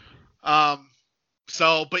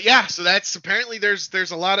 So that's apparently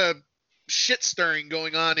there's a lot of shit stirring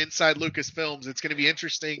going on inside Lucasfilms. It's going to be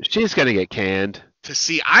interesting. She's going to get canned to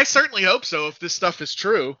see. I certainly hope so, if this stuff is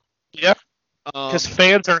true. Yeah. Because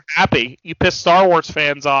fans are happy. You piss Star Wars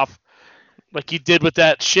fans off, like you did with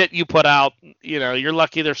that shit you put out. You're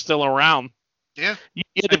lucky they're still around. Yeah. You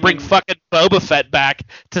had to bring fucking Boba Fett back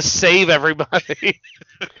to save everybody.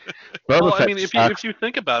 If you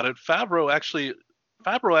think about it, Favreau actually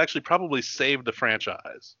probably saved the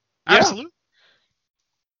franchise. Yeah. Absolutely.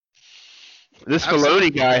 This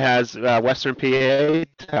Absolutely. Filoni guy has Western PA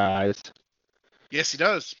ties. Yes, he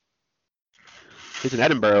does. He's an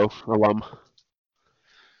Edinburgh alum.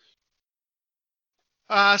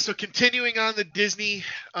 So continuing on the Disney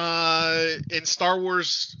and Star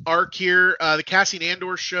Wars arc here, the Cassian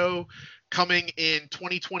Andor show coming in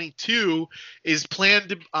 2022 is planned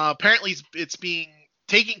to apparently it's being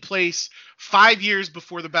taking place 5 years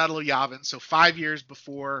before the Battle of Yavin, so 5 years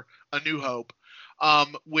before A New Hope,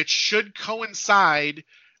 which should coincide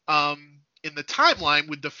in the timeline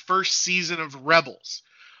with the first season of Rebels.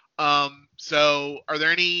 So are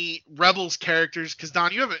there any Rebels characters? Because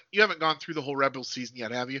Don, you haven't gone through the whole Rebels season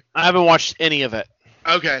yet, have you? I haven't watched any of it.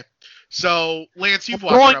 Okay. So Lance, you've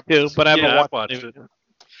I'm watched going Rebels. to, but I haven't Yeah, I've watched watched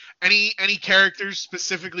it. Any characters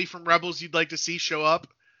specifically from Rebels you'd like to see show up?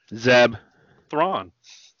 Zeb. Thrawn.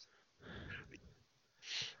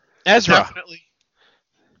 Ezra. Definitely.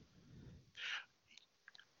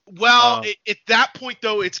 Well, at that point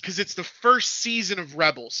though, it's because it's the first season of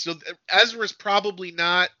Rebels, so Ezra's probably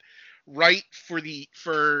not right for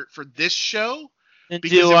this show. And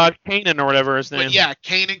Because do it would- Kanan or whatever his name. But yeah,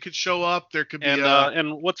 Kanan could show up. There could be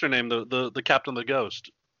And what's her name? The captain of the Ghost.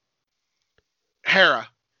 Hera.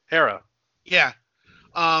 Hera. Yeah.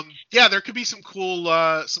 Yeah, there could be some cool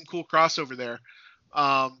crossover there.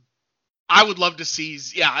 I would love to see,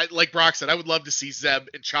 like Brock said, I would love to see Zeb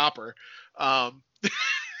and Chopper.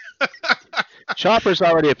 Chopper's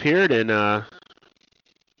already appeared in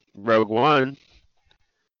Rogue One.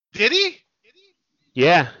 Did he?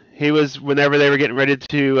 Yeah, he was whenever they were getting ready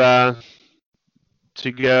to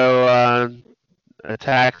go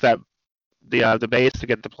attack the base to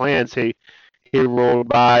get the plans. He rolled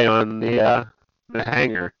by on the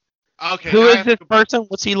hangar. Okay. Who now I is have this to- person?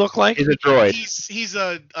 What's he look like? He's a droid.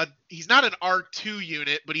 He's not an R2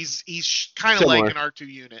 unit, but he's kind of like Similar. an R2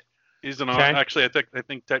 unit. He's an Okay. R. Actually, I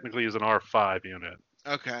think technically he's an R5 unit.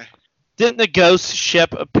 Okay. Didn't the ghost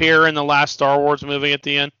ship appear in the last Star Wars movie at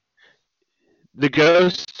the end? The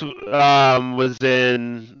Ghost was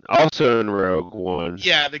also in Rogue One.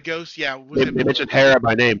 Yeah, the ghost. Yeah. They mentioned Hera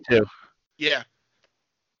by name too. Yeah.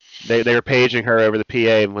 They were paging her over the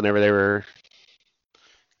PA whenever they were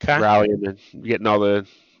Okay. rallying and getting all the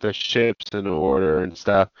ships in order and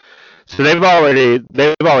stuff. So they've already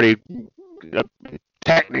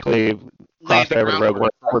technically Laid crossed the over to Rogue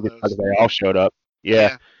groundwork One for before those. they all showed up.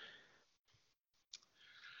 Yeah.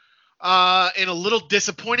 In a little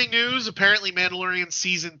disappointing news, apparently Mandalorian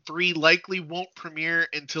Season 3 likely won't premiere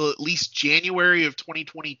until at least January of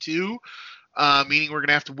 2022, meaning we're going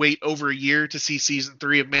to have to wait over a year to see Season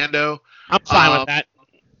 3 of Mando. I'm fine with that.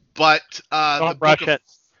 But Don't rush it.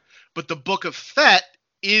 But the Book of Fett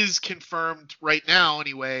is confirmed right now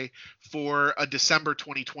anyway for a December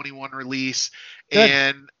 2021 release. Good.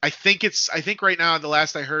 And I think right now the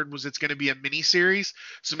last I heard was it's going to be a mini series,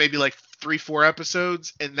 so maybe like 3-4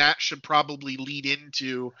 episodes, and that should probably lead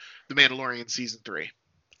into the Mandalorian season 3.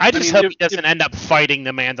 I just mean, hope if- he doesn't end up fighting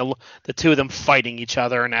the two of them fighting each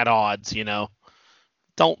other and at odds, you know.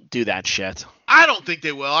 Don't do that shit. I don't think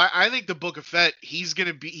they will. I think the Book of Fett, he's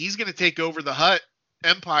gonna take over the Hutt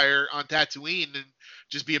Empire on Tatooine and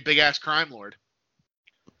just be a big ass crime lord.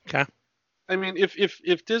 I mean,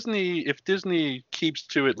 if Disney keeps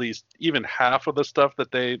to at least even half of the stuff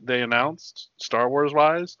that they announced Star Wars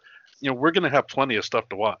wise, we're gonna have plenty of stuff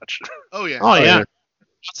to watch. Oh yeah. Oh, yeah. yeah.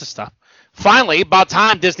 Lots of stuff. Finally, about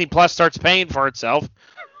time Disney Plus starts paying for itself.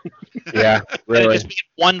 Yeah, It'd really. just be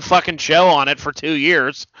one fucking show on it for 2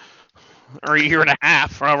 years. Or a year and a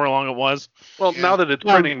half, however long it was. Well, Yeah. now that it's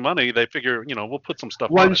Well, printing money, they figure we'll put some stuff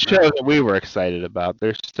on One it show now. that we were excited about.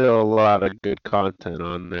 There's still a lot of good content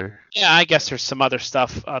on there. Yeah, I guess there's some other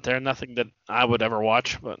stuff out there. Nothing that I would ever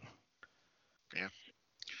watch, but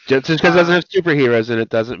Just because it doesn't have superheroes in it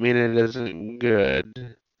doesn't mean it isn't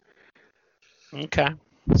good. okay.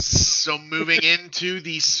 So moving into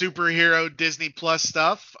the superhero Disney Plus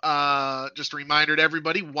stuff, just a reminder to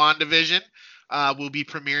everybody, WandaVision will be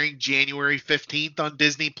premiering January 15th on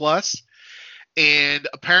Disney Plus. And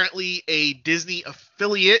apparently a Disney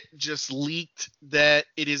affiliate just leaked that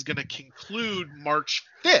it is going to conclude March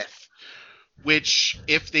 5th, which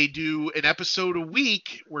if they do an episode a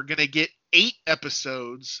week, we're going to get 8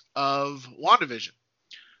 episodes of WandaVision.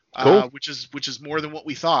 Cool. Which is more than what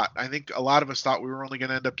we thought. I think a lot of us thought we were only going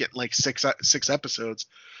to end up getting like six episodes.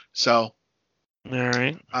 So, All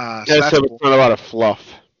right. so Yeah, that's so cool. it's not a lot of fluff.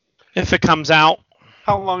 If it comes out,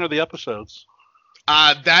 How long are the episodes?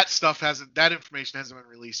 That information hasn't been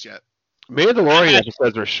released yet. Mandalorian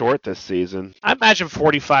episodes were short this season. I imagine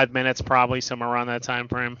 45 minutes, probably somewhere around that time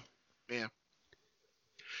frame.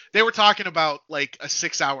 They were talking about like a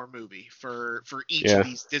 6-hour movie for each of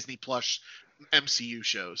these Disney Plus MCU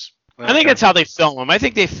shows. I think that's how they film them. I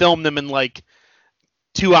think they film them in like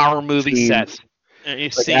 2-hour movie Scenes. sets.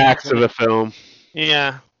 Like acts of a film.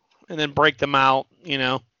 Yeah, and then break them out.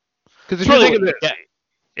 Because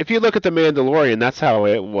if you look at The Mandalorian, that's how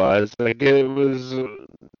it was. Like it was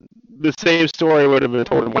the same story would have been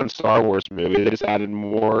told in one Star Wars movie. They just added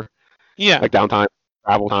more, like downtime,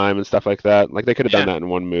 travel time, and stuff like that. Like they could have done that in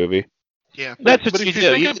one movie. Yeah, that's what but you if you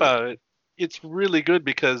do. think about it, it's really good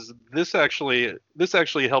because this actually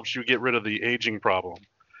helps you get rid of the aging problem.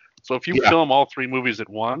 So if you film all 3 movies at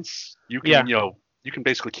once, you can you can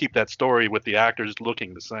basically keep that story with the actors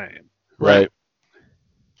looking the same. Right.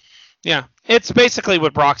 Yeah, it's basically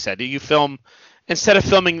what Brock said. You film, instead of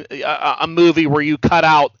filming a movie where you cut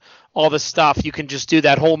out all the stuff, you can just do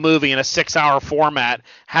that whole movie in a 6-hour format,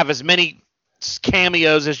 have as many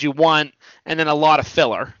cameos as you want, and then a lot of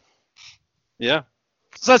filler. Yeah.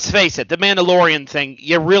 So let's face it, the Mandalorian thing,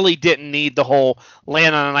 you really didn't need the whole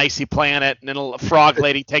land on an icy planet and then a frog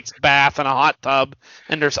lady takes a bath in a hot tub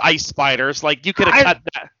and there's ice spiders. Like, you could have cut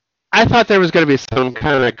that. I thought there was going to be some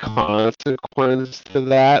kind of consequence to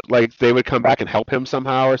that. Like, they would come back and help him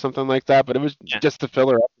somehow or something like that, but it was just a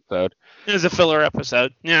filler episode. It was a filler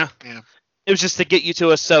episode, yeah. It was just to get you to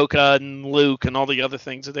Ahsoka and Luke and all the other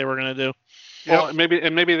things that they were going to do. Well, and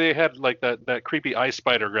maybe they had like that creepy ice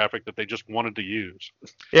spider graphic that they just wanted to use.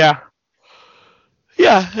 Yeah.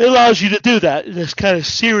 Yeah, it allows you to do that in this kind of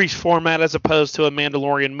series format as opposed to a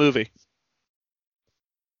Mandalorian movie.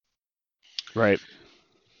 Right.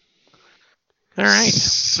 All right.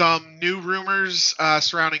 Some new rumors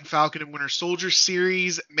surrounding Falcon and Winter Soldier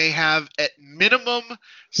series may have, at minimum,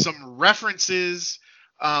 some references,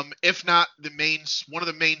 if not one of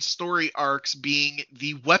the main story arcs being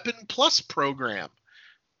the Weapon Plus program.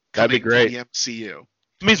 That'd be great. To the MCU.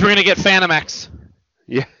 It means we're going to get Phantom X.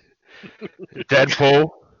 Yeah.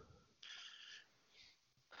 Deadpool.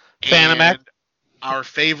 Phantom X. Our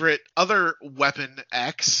favorite other Weapon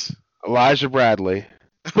X. Elijah Bradley.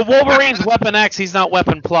 But Wolverine's Weapon X, he's not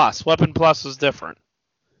Weapon Plus. Weapon Plus was different.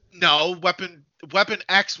 No, Weapon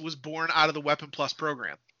X was born out of the Weapon Plus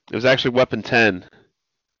program. It was actually Weapon 10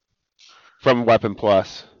 from Weapon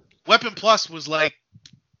Plus. Weapon Plus was like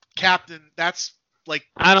Captain. That's like.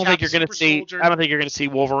 I don't think you're going to see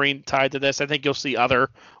Wolverine tied to this. I think you'll see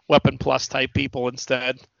other Weapon Plus type people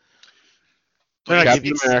instead.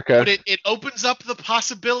 Captain America. But it opens up the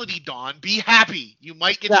possibility, Dawn. Be happy. You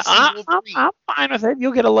might get to see Wolverine. I'm fine with it.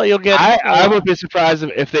 You'll get. I would be surprised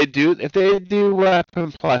if they do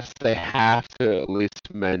Weapon Plus, they have to at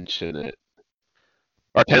least mention it.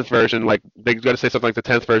 Or 10th version, like they got to say something like the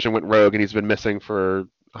 10th version went rogue and he's been missing for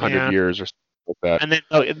 100 years or something like that. And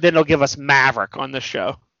then they'll give us Maverick on the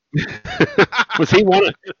show. Was he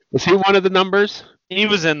one of the numbers? He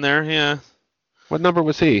was in there, yeah. What number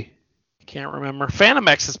was he? Can't remember. Phantom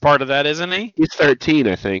X is part of that, isn't he? He's 13,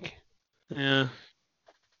 I think. Yeah.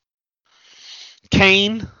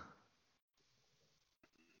 Kane.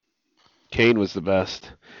 Kane was the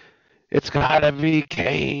best. It's gotta be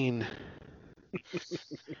Kane.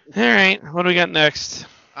 All right. What do we got next?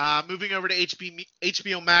 Moving over to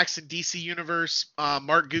HBO Max and DC Universe,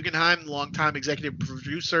 Mark Guggenheim, the longtime executive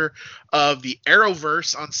producer of the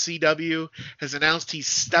Arrowverse on CW, has announced he's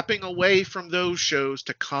stepping away from those shows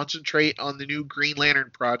to concentrate on the new Green Lantern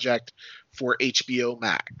project for HBO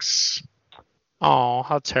Max. Oh,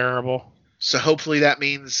 how terrible. So hopefully that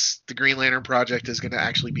means the Green Lantern project is going to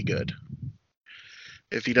actually be good.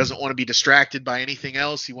 If he doesn't want to be distracted by anything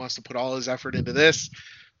else, he wants to put all his effort into this.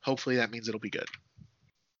 Hopefully that means it'll be good.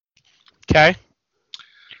 Okay.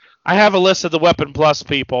 I have a list of the Weapon Plus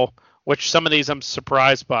people, which some of these I'm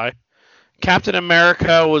surprised by. Captain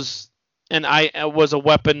America was a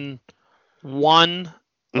Weapon 1,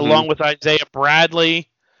 along with Isaiah Bradley.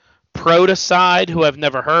 Protocide, who I've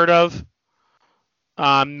never heard of.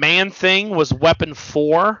 Man-Thing was Weapon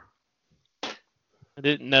 4. I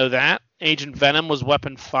didn't know that. Agent Venom was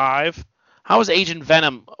Weapon 5. How was Agent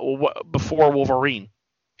Venom before Wolverine?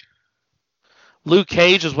 Luke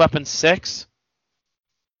Cage was Weapon 6.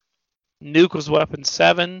 Nuke was Weapon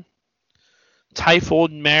 7.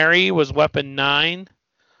 Typhoid Mary was Weapon 9.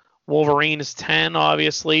 Wolverine is 10,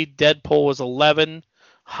 obviously. Deadpool was 11.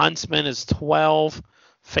 Huntsman is 12.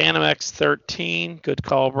 Phantom X 13. Good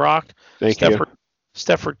call, Brock. Thank you.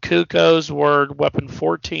 Stefford Kuko's word Weapon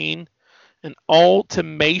 14. And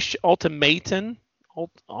Ultimaton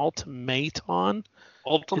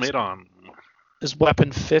is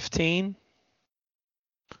Weapon 15.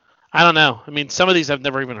 I don't know. I mean, some of these I've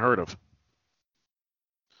never even heard of.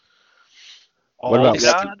 What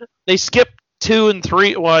about They skipped 2 and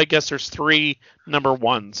 3. Well, I guess there's 3 number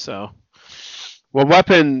 1s. So Well,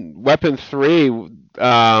 Weapon 3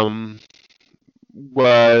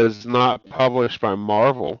 was not published by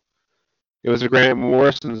Marvel. It was a Grant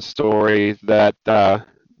Morrison story that, or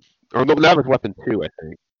no, that was Weapon 2, I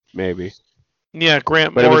think, maybe. yeah,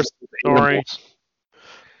 Grant But it was Morrison story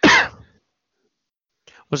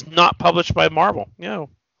was not published by Marvel. Yeah.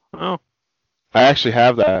 Oh. I actually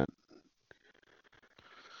have that.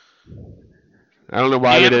 I don't know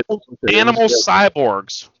why they did. Animal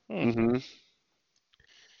cyborgs. Mm-hmm.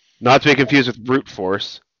 Not to be confused with Brute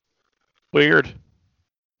Force. Weird.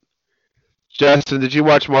 Justin, did you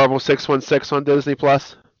watch Marvel 616 on Disney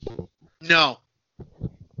Plus? No.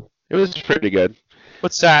 It was pretty good.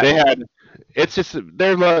 What's that?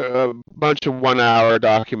 They're a bunch of 1-hour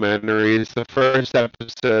documentaries. The first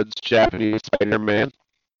episode's Japanese Spider-Man.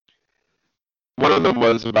 One of them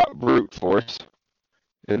was about Brute Force,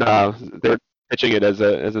 and they're pitching it as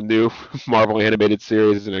a new Marvel animated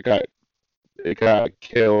series, and it got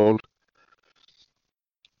killed.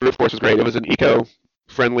 Brute Force was great. It was an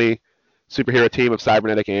eco-friendly superhero team of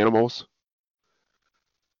cybernetic animals.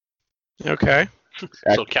 Okay.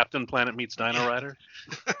 So Captain Planet meets Dino Rider?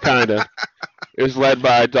 Kinda. It was led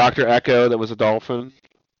by Dr. Echo, that was a dolphin.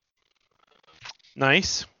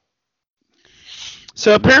 Nice.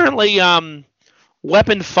 So apparently,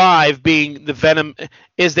 Weapon 5 being the Venom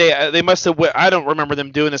is they must have I don't remember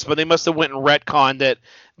them doing this, but they must have went and retconned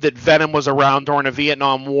that Venom was around during the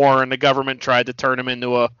Vietnam War and the government tried to turn him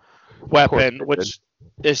into a weapon, which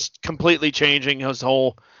is completely changing his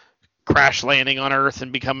whole crash landing on Earth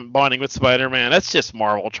and bonding with Spider-Man. That's just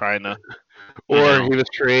Marvel trying to. Or he was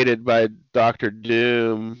created by Doctor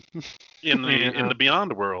Doom in the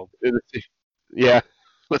Beyond world. Yeah.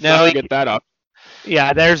 Let's not get that up.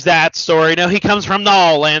 Yeah, there's that story. No, he comes from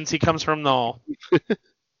Null, Lance. He comes from Null.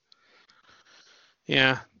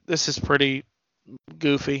 Yeah, this is pretty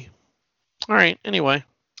goofy. All right, anyway.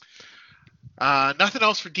 Nothing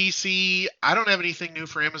else for DC. I don't have anything new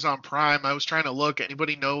for Amazon Prime. I was trying to look.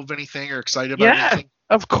 Anybody know of anything or excited about anything?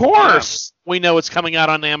 Of course. We know it's coming out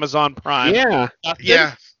on Amazon Prime. Yeah.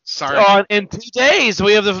 Yeah. Sorry. In 2 days,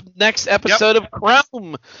 we have the next episode of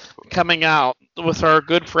Chrome coming out with our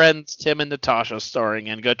good friends Tim and Natasha starring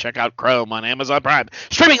in. Go check out Chrome on Amazon Prime.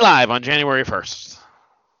 Streaming live on January 1st.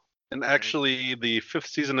 And actually, the 5th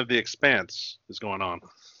season of The Expanse is going on.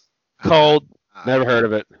 Called Never heard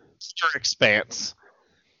of it. Mr. Expanse.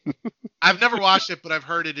 I've never watched it, but I've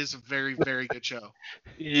heard it is a very, very good show.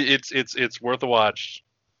 It's worth a watch.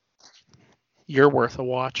 You're worth a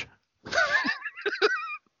watch.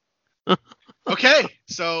 Okay,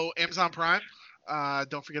 so Amazon Prime.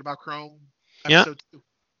 Don't forget about Chrome. Yeah. Episode 2.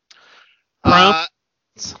 Chrome.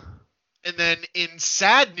 And then in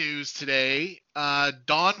sad news today,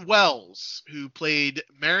 Dawn Wells, who played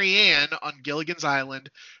Mary Ann on Gilligan's Island,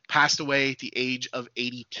 passed away at the age of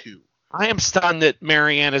 82. I am stunned that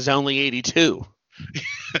Mary Ann is only 82.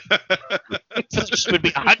 She would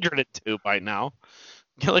be 102 by now.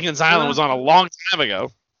 Gilligan's Island was on a long time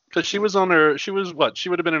ago. Because she would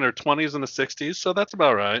have been in her 20s and the 60s, so that's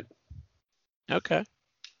about right. Okay.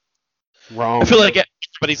 Wrong. I feel like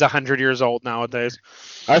everybody's 100 years old nowadays.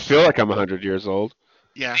 I feel like I'm 100 years old.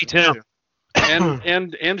 Yeah. Me too.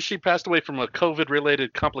 And she passed away from a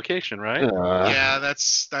COVID-related complication, right? Yeah,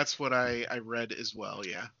 that's what I read as well,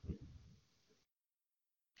 yeah.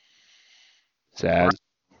 Sad.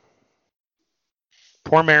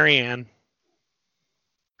 Poor Mary Ann.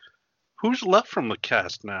 Who's left from the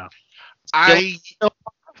cast now?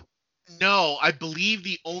 No, I believe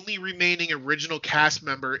the only remaining original cast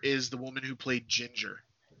member is the woman who played Ginger.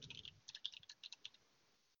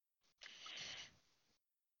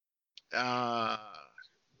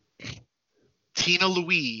 Tina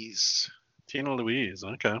Louise. Tina Louise,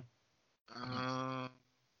 okay.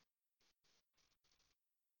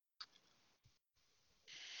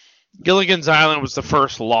 Gilligan's Island was the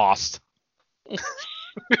first Lost.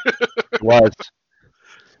 It was.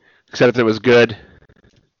 Except it was good.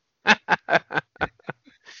 I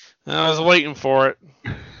was waiting for it.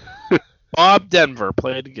 Bob Denver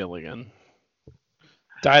played Gilligan.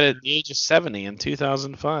 Died at the age of 70 in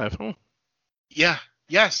 2005. Yeah.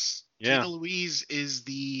 Yes. Yeah. Tina Louise is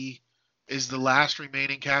the last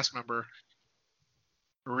remaining cast member,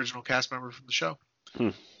 original cast member from the show.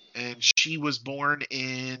 And she was born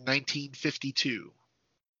in 1952.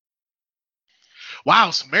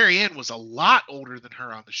 Wow, so Mary Ann was a lot older than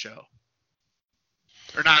her on the show.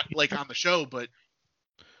 Or not like on the show, but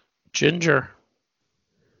Ginger.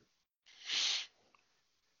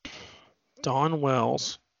 Dawn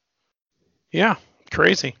Wells. Yeah,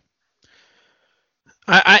 crazy.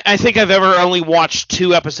 I think I've ever only watched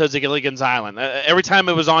 2 episodes of Gilligan's Island. Every time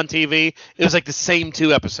it was on TV, it was like the same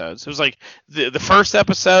 2 episodes. It was like the first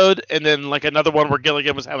episode and then like another one where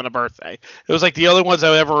Gilligan was having a birthday. It was like the only ones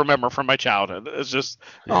I ever remember from my childhood. It's just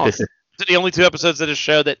it's the only 2 episodes of this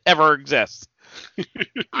show that ever exist.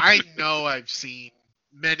 I know I've seen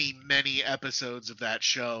many, many episodes of that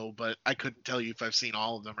show, but I couldn't tell you if I've seen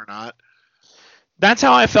all of them or not. That's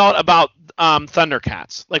how I felt about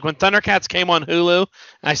Thundercats. Like when Thundercats came on Hulu,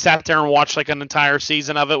 I sat there and watched like an entire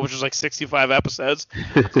season of it, which was like 65 episodes.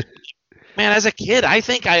 Man, as a kid, I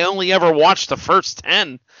think I only ever watched the first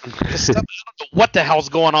 10. I don't know what the hell's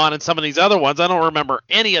going on in some of these other ones. I don't remember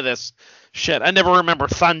any of this shit. I never remember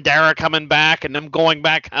Thundera coming back and them going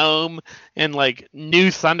back home and like new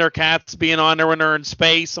Thundercats being on there when they're in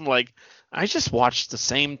space. I'm like, I just watched the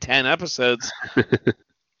same 10 episodes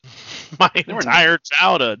my entire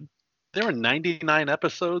childhood. There were 99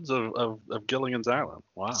 episodes of Gilligan's Island.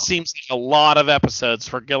 Wow. Seems like a lot of episodes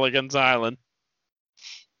for Gilligan's Island.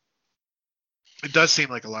 It does seem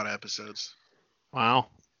like a lot of episodes. Wow.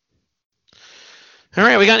 All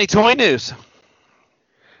right, we got any toy news?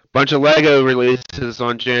 Bunch of Lego releases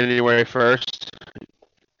on January 1st.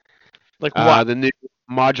 Like what? The new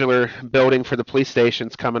modular building for the police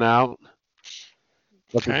station's coming out.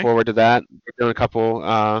 Looking forward to that. They're doing a couple.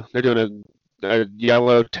 They're doing a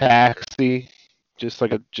yellow taxi, just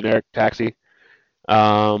like a generic taxi.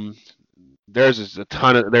 There's a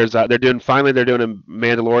ton of. They're doing a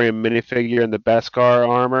Mandalorian minifigure in the Beskar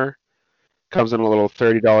armor. Comes in a little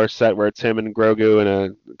 $30 set where it's him and Grogu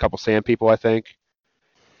and a couple sand people, I think.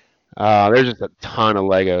 There's just a ton of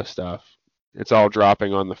Lego stuff. It's all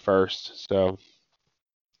dropping on the 1st, so.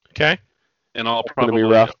 Okay. And all It's gonna be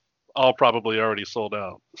rough. probably already sold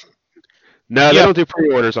out. No, they don't do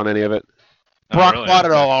pre-orders on any of it. Brock really? bought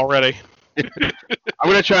it all already. I'm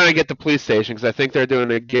gonna try and get the police station because I think they're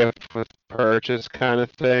doing a gift with purchase kind of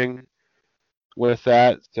thing with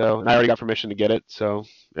that. So, and I already got permission to get it. So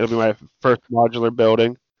it'll be my first modular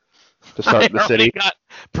building to start in the city. I got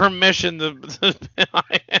permission to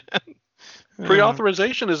buy it.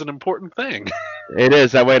 Pre-authorization is an important thing. It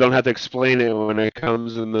is that way. I don't have to explain it when it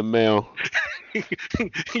comes in the mail.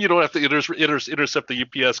 You don't have to intercept the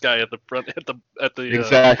UPS guy at the front at the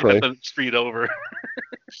Exactly. at the street over.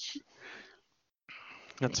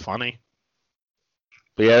 That's funny.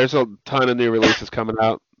 But yeah, there's a ton of new releases coming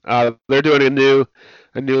out. They're doing a new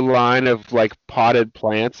line of like potted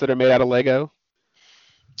plants that are made out of Lego.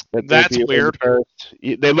 That's weird.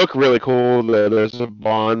 They look really cool. There's a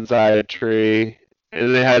bonsai tree,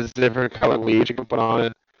 and it has different color leaves you can put on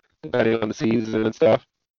it depending on the season and stuff.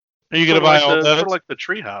 Are you gonna buy all those? Sort of like the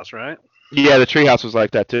treehouse, right? Yeah, the treehouse was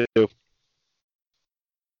like that too.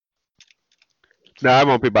 No, I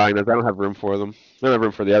won't be buying those. I don't have room for them. I don't have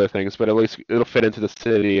room for the other things, but at least it'll fit into the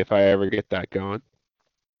city if I ever get that going.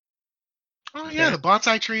 Oh yeah, the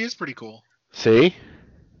bonsai tree is pretty cool. See?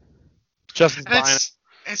 Justin's And buying it.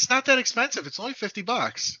 it's not that expensive. It's only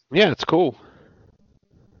 $50. Yeah, it's cool.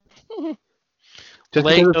 Just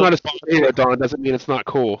Lego because it's not a superhero, Dawn, doesn't mean it's not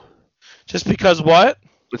cool. Just because what?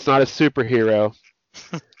 It's not a superhero.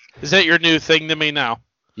 Is that your new thing to me now?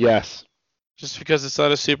 Yes. Just because it's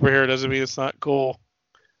not a superhero doesn't mean it's not cool.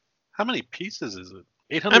 How many pieces is it?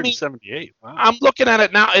 878. Wow. I'm looking at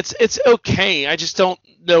it now. It's okay. I just don't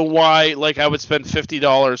know why. Like I would spend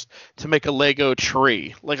 $50 to make a Lego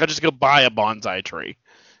tree. Like I'll just go buy a bonsai tree.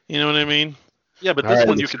 You know what I mean? Yeah, but All this right,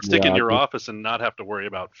 one you Mr. can stick in your Miyagi. office and not have to worry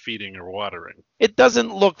about feeding or watering. It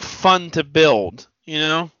doesn't look fun to build. You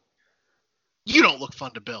know? You don't look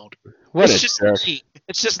fun to build. What it's a just jerk.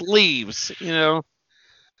 it's just leaves. You know?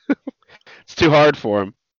 It's too hard for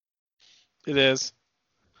him. It is.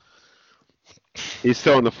 He's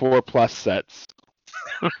still in the 4+ sets.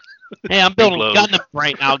 Hey, I'm building load. Gundams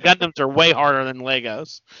right now. Gundams are way harder than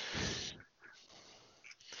Legos.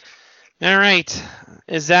 All right.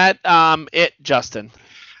 Is that it, Justin?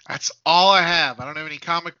 That's all I have. I don't have any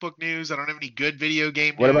comic book news. I don't have any good video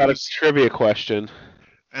game What news. about a trivia question?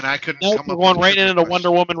 And I couldn't Nope, come we're up going with right a into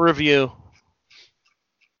Wonder Woman review.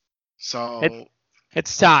 So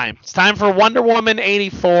It's time. It's time for Wonder Woman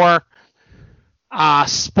 84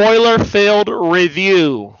 spoiler-filled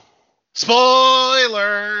review.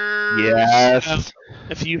 spoilers. Yes.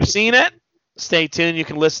 If you've seen it, stay tuned. You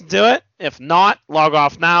can listen to it. If not, log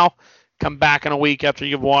off now. Come back in a week after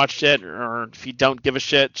you've watched it. Or if you don't give a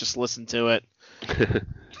shit, just listen to it.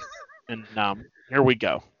 And here we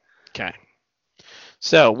go. Okay.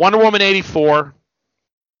 So, Wonder Woman 84.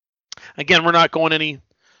 Again, we're not going any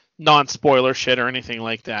non-spoiler shit or anything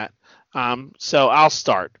like that. So I'll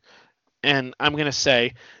start. and I'm going to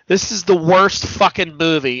say this is the worst fucking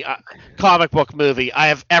movie, comic book movie I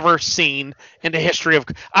have ever seen in the history of.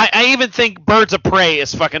 I even think Birds of Prey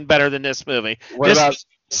is fucking better than this movie. What this about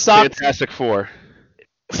sucked. Fantastic Four?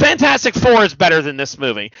 Fantastic Four is better than this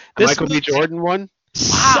movie. This Michael B. Jordan one?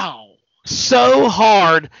 Wow. So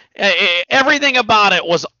hard. Everything about it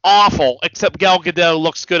was awful, except Gal Gadot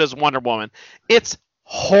looks good as Wonder Woman. It's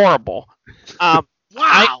horrible.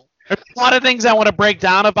 Wow. There's a lot of things I want to break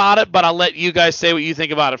down about it, but I'll let you guys say what you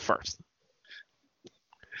think about it first.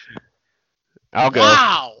 I'll go.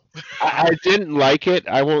 Wow. I didn't like it.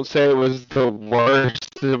 I won't say it was the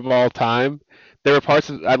worst of all time. There were parts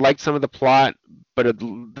I liked some of the plot, but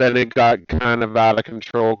then it got kind of out of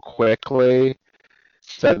control quickly.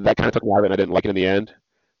 So that kind of took me out of it, and I didn't like it in the end.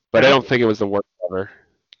 But I don't think it was the worst ever.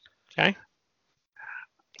 Okay.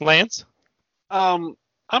 Lance?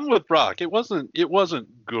 I'm with Brock. It wasn't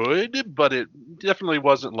good, but it definitely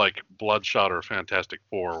wasn't like Bloodshot or Fantastic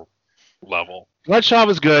Four level. Bloodshot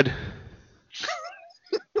was good.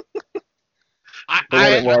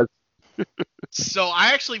 I was. So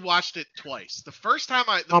I actually watched it twice. The first time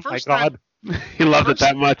Oh my God. He loved it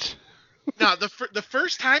that much. No, the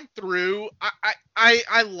first time through,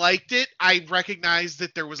 I liked it. I recognized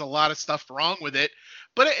that there was a lot of stuff wrong with it,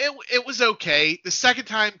 but it was okay. The second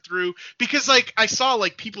time through, because like I saw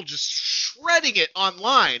like people just shredding it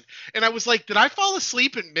online, and I was like, did I fall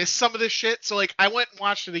asleep and miss some of this shit? So like I went and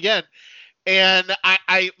watched it again, and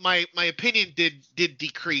my opinion did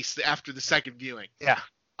decrease after the second viewing. Yeah.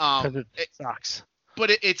 Because it sucks. But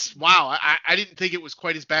it's wow. I didn't think it was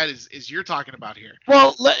quite as bad as you're talking about here.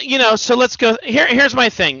 Well, so let's go. Here's my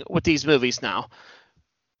thing with these movies now.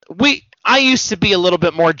 I used to be a little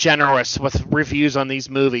bit more generous with reviews on these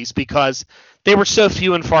movies because they were so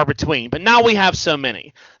few and far between. But now we have so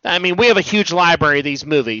many. I mean, we have a huge library of these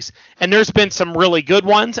movies, and there's been some really good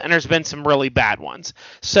ones, and there's been some really bad ones.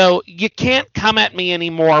 So you can't come at me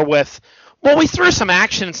anymore with, well, we threw some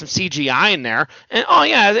action and some CGI in there, and oh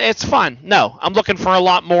yeah, it's fun. No, I'm looking for a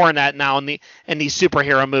lot more in that now in these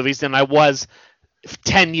superhero movies than I was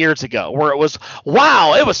 10 years ago, where it was,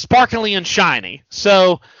 wow, it was sparkly and shiny.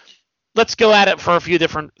 So let's go at it for a few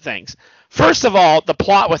different things. First of all, the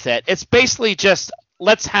plot with it, it's basically just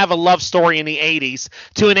let's have a love story in the 80s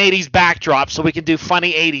to an 80s backdrop so we can do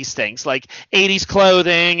funny 80s things, like 80s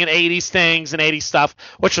clothing and 80s things and 80s stuff,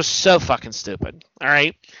 which was so fucking stupid. All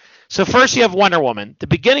right? So first you have Wonder Woman. The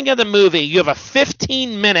beginning of the movie, you have a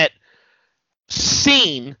 15-minute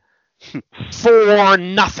scene for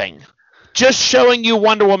nothing. Just showing you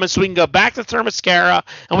Wonder Woman so we can go back to Themyscira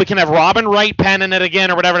and we can have Robin Wright penning it again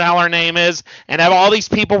or whatever the hell her name is and have all these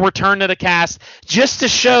people return to the cast just to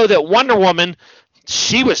show that Wonder Woman,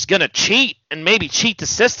 she was going to cheat and maybe cheat the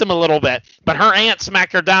system a little bit. But her aunt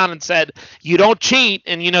smacked her down and said, you don't cheat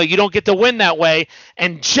and, you don't get to win that way.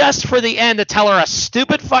 And just for the end to tell her a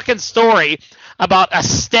stupid fucking story about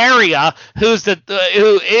Asteria, who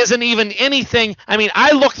isn't even anything. I mean,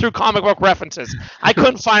 I looked through comic book references. I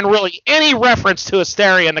couldn't find really any reference to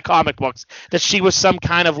Asteria in the comic books, that she was some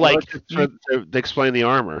kind of like... To explain the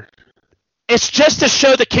armor. It's just to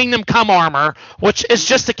show the Kingdom Come armor, which is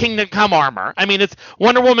just the Kingdom Come armor. I mean,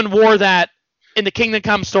 Wonder Woman wore that in the Kingdom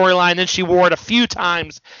Come storyline, then she wore it a few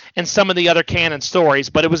times in some of the other canon stories,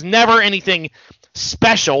 but it was never anything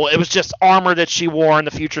special. It was just armor that she wore in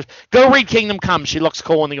the future. Go read Kingdom Come. She looks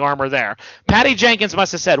cool in the armor there. Patty Jenkins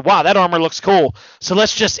must have said, wow, that armor looks cool, so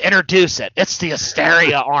let's just introduce it. It's the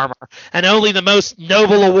Asteria armor, and only the most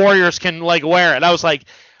noble of warriors can like wear it. I was like,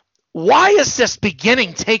 why is this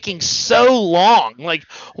beginning taking so long? Like,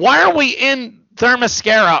 why are we in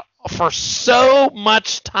Themyscira for so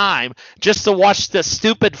much time just to watch the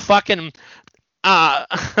stupid fucking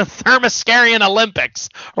Themyscirian Olympics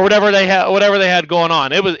or whatever they had going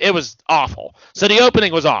on? It was awful. So the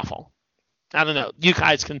opening was awful. I don't know. You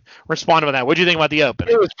guys can respond to that. What do you think about the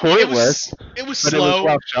opening? It was pointless. It was but slow. It was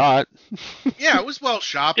well shot. Yeah, it was well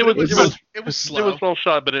shot. It was slow. It was well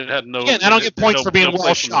shot, but it had no. Again, I don't get points for being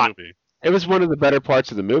well shot. It was one of the better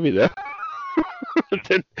parts of the movie, though.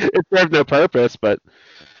 It served no purpose, but.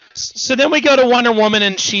 So then we go to Wonder Woman,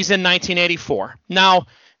 and she's in 1984. Now,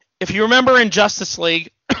 if you remember in Justice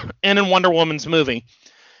League and in Wonder Woman's movie,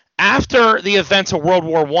 after the events of World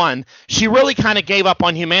War I, she really kind of gave up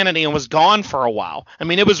on humanity and was gone for a while. I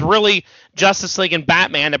mean, it was really Justice League and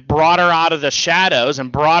Batman that brought her out of the shadows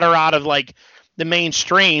and brought her out of, like, the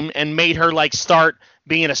mainstream and made her, like, start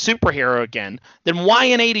being a superhero again. Then why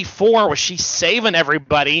in 84 was she saving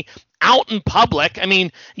everybody out in public? I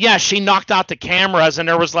mean, yeah, she knocked out the cameras and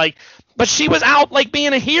there was like, but she was out like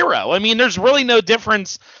being a hero. I mean, there's really no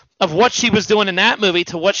difference of what she was doing in that movie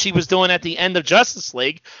to what she was doing at the end of Justice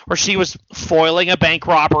League, where she was foiling a bank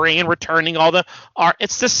robbery and returning all the art.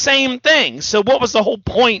 It's the same thing. So what was the whole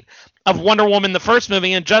point of Wonder Woman, the first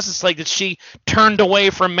movie, in Justice League, that she turned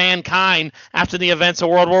away from mankind after the events of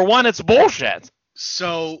World War I? It's bullshit.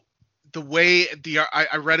 So the way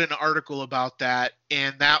I read an article about that,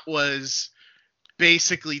 and that was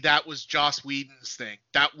basically that was Joss Whedon's thing.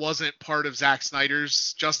 That wasn't part of Zack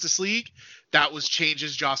Snyder's Justice League. That was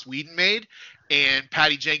changes Joss Whedon made, and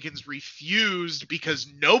Patty Jenkins refused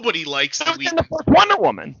because nobody likes the Whedon. In the first Wonder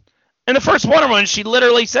Woman. In the first Wonder Woman, she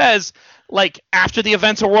literally says, like, after the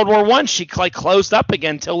events of World War I, she, like, closed up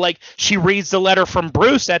again till, like, she reads the letter from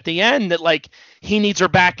Bruce at the end that, like, he needs her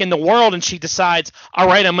back in the world, and she decides, all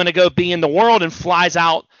right, I'm going to go be in the world, and flies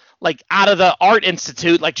out, like, out of the art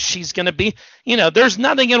institute, like, she's going to be, you know, there's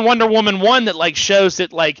nothing in Wonder Woman 1 that, like, shows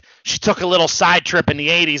that, like, she took a little side trip in the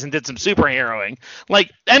 80s and did some superheroing.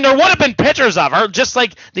 Like, and there would have been pictures of her, just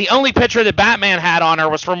like the only picture that Batman had on her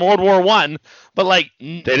was from World War I, but, like,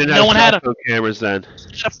 They didn't no have one had a cameras then.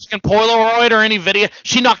 fucking Polaroid or any video.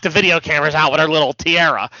 She knocked the video cameras out with her little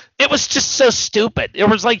tiara. It was just so stupid. There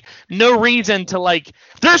was, like, no reason to, like,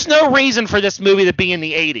 there's no reason for this movie to be in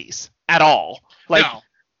the 80s at all. Like, No.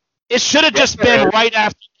 it should have just been right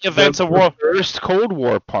after the events of World. First Cold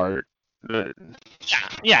War part.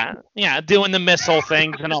 Yeah, doing the missile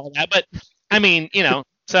things and all that. But I mean, you know,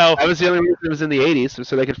 so That was the only reason it was in the 80s,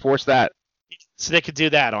 so they could force that. they could do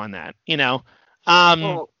that on that, you know.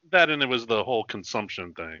 Well, that and it was the whole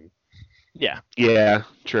consumption thing. Yeah, Yeah,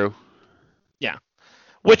 true.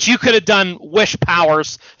 which you could have done wish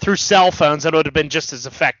powers through cell phones that would have been just as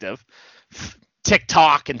effective.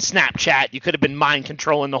 TikTok and Snapchat, you could have been mind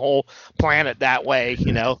controlling the whole planet that way,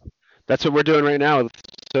 you know. That's what we're doing right now with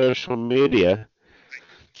social media.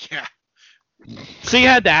 Yeah. So you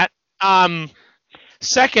had that.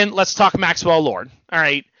 Second, let's talk Maxwell Lord. All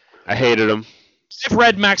right. I hated him. I've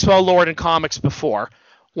read Maxwell Lord in comics before.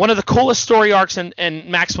 One of the coolest story arcs in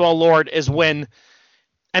Maxwell Lord is when,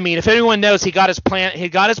 I mean, if anyone knows, he got his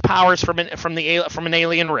powers from an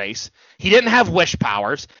alien race. He didn't have wish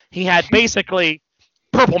powers. He had basically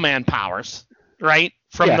Purple Man powers, right,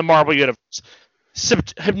 from the Marvel Universe.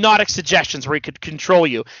 Hypnotic suggestions where he could control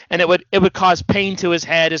you, and it would cause pain to his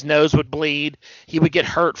head. His nose would bleed. He would get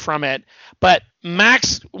hurt from it. But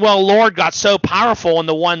Maxwell Lord got so powerful in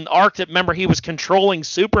the one arc that, remember, he was controlling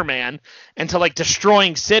Superman into, like,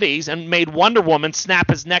 destroying cities and made Wonder Woman snap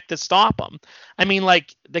his neck to stop him. I mean,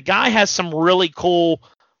 like, the guy has some really cool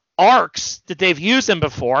arcs that they've used him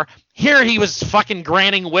before. Here he was fucking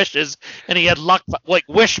granting wishes, and he had luck, like,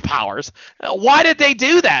 wish powers. Why did they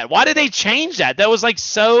do that? Why did they change that? That was, like,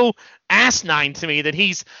 so asinine to me that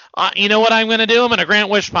he's, you know what I'm going to do? I'm going to grant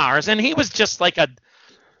wish powers. And he was just like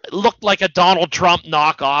looked like a Donald Trump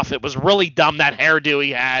knockoff. It was really dumb, that hairdo he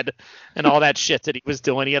had and all that shit that he was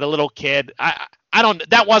doing. He had a little kid.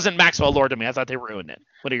 That wasn't Maxwell Lord to me. I thought they ruined it.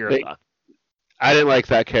 What are your thoughts? I didn't like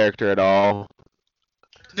that character at all.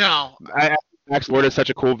 No. Max Lord is such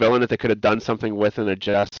a cool villain that they could have done something with in a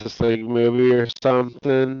Justice League movie or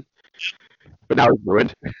something. But now it's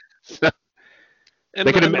ruined. And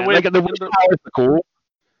they could have the the wish powers are cool,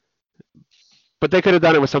 but they could have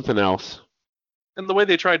done it with something else. And the way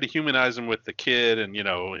they tried to humanize him with the kid, and, you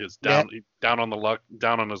know, his down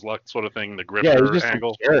on his luck sort of thing, the grifter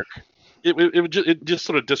angle. It just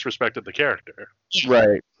sort of disrespected the character.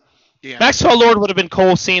 Right. Yeah. Maxwell Lord would have been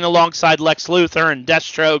cool seen alongside Lex Luthor and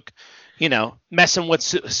Deathstroke, you know, messing with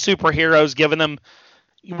superheroes, giving them.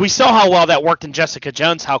 We saw how well that worked in Jessica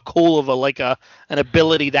Jones, how cool of an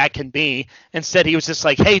ability that can be. Instead, he was just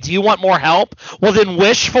like, hey, do you want more help? Well, then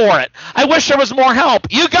wish for it. I wish there was more help.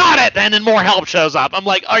 You got it. And then more help shows up. I'm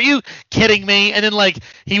like, are you kidding me? And then, like,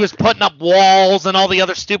 he was putting up walls and all the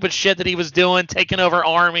other stupid shit that he was doing, taking over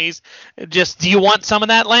armies. Just, do you want some of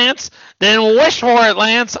that, Lance? Then wish for it,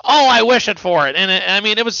 Lance. Oh, I wish it for it. And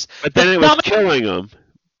it was. But then it was killing him.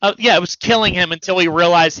 Yeah, it was killing him until he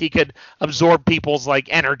realized he could absorb people's, like,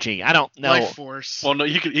 energy. I don't know. Life force. Well, no,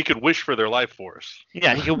 he could wish for their life force.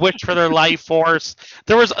 Yeah, he could wish for their life force.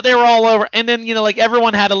 They were all over, and then, you know, like,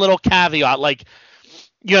 everyone had a little caveat. Like,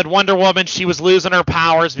 you had Wonder Woman, she was losing her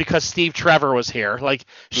powers because Steve Trevor was here. Like,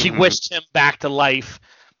 she wished him back to life.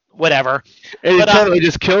 Whatever. And he totally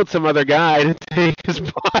just killed some other guy to take his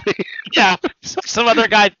body. Yeah, some other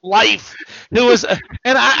guy's life who was, and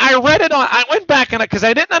I read it I went back and because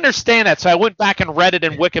I didn't understand it, so I went back and read it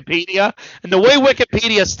in Wikipedia, and the way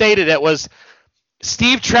Wikipedia stated it was,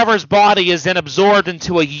 Steve Trevor's body is then absorbed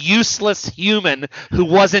into a useless human who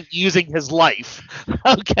wasn't using his life.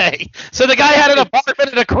 Okay, so the guy had an apartment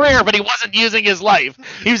and a career, but he wasn't using his life.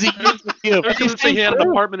 He was a useless I human. was going to say he had an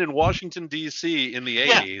apartment in Washington D.C. in the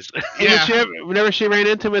Yeah. 80s. Yeah. Whenever she ran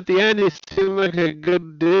into him at the end, he seemed like a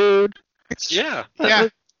good dude. Yeah. Yeah.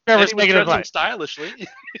 And Trevor's he was making it dressing right. stylishly.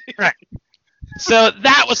 So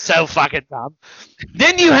that was so fucking dumb.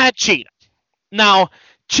 Then you had Cheetah. Now,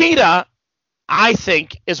 Cheetah, I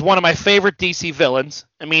think, is one of my favorite DC villains.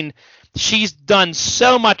 I mean, she's done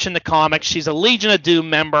so much in the comics. She's a Legion of Doom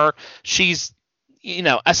member. She's,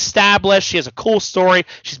 established. She has a cool story.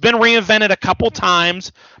 She's been reinvented a couple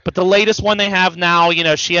times, but the latest one they have now,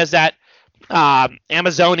 she has that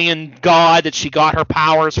Amazonian god that she got her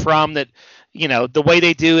powers from, that, the way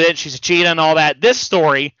they do it, she's a cheetah and all that. This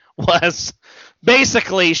story was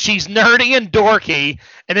basically she's nerdy and dorky,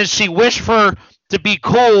 and then she wished to be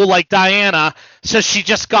cool like Diana, so she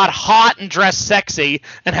just got hot and dressed sexy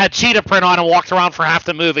and had cheetah print on and walked around for half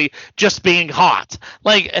the movie just being hot.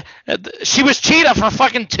 Like, she was Cheetah for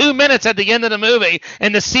fucking 2 minutes at the end of the movie,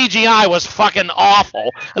 and the CGI was fucking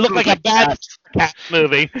awful. It looked like a bad cat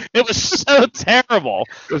movie. It was so terrible.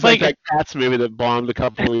 It was like that Cats movie that bombed a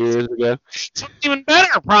couple of years ago. It's even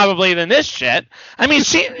better probably than this shit. I mean,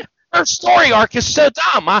 her story arc is so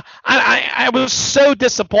dumb. I was so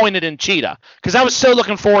disappointed in Cheetah because I was so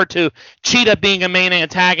looking forward to Cheetah being a main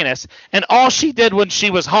antagonist, and all she did when she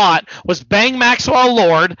was hot was bang Maxwell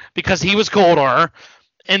Lord because he was cool to her,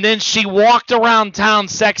 and then she walked around town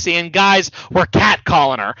sexy and guys were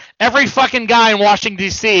catcalling her. Every fucking guy in Washington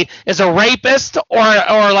D.C. is a rapist or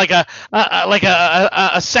like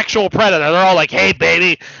a sexual predator. They're all like, "Hey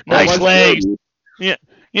baby, nice legs." Yeah.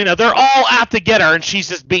 They're all out to get her, and she's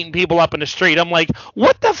just beating people up in the street. I'm like,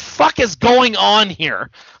 what the fuck is going on here?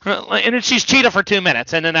 And then she's Cheetah for 2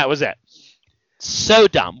 minutes, and then that was it. So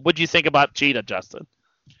dumb. What do you think about Cheetah, Justin?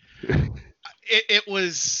 It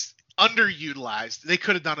was underutilized. They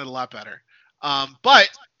could have done it a lot better. But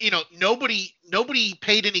nobody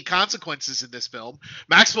paid any consequences in this film.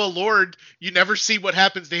 Maxwell Lord, you never see what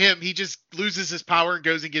happens to him. He just loses his power and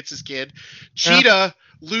goes and gets his kid. Cheetah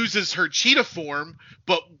loses her cheetah form,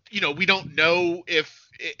 but we don't know if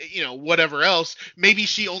whatever else. Maybe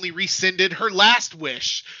she only rescinded her last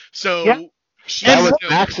wish. So that was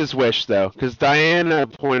Max's wish, though, because Diana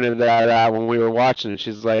pointed that out when we were watching it.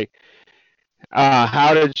 She's like,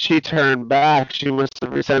 how did she turn back? She must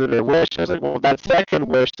have rescinded her wish. I was like, well, that second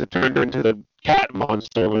wish that turned her into the cat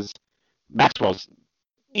monster was Maxwell's.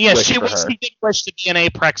 Yeah, she did wish to be an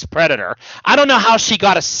apex predator. I don't know how she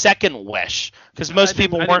got a second wish, because most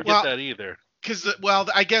people weren't. I didn't get that either. Because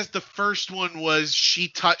I guess the first one was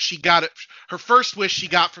she got it. Her first wish she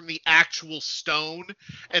got from the actual stone,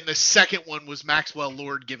 and the second one was Maxwell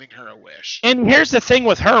Lord giving her a wish. And here's the thing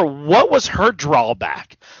with her: what was her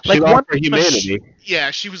drawback? She lost her humanity.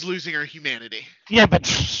 Yeah, she was losing her humanity. Yeah, but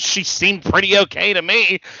she seemed pretty okay to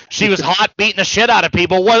me. She was hot, beating the shit out of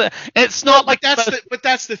people. It's not like but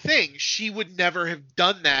that's the thing. She would never have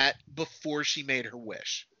done that before she made her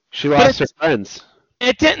wish. She lost her friends.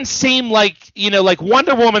 It didn't seem like, like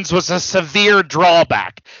Wonder Woman's was a severe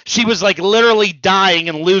drawback. She was like literally dying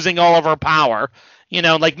and losing all of her power.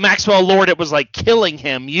 Like Maxwell Lord, it was like killing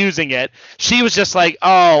him using it. She was just like,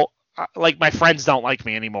 like my friends don't like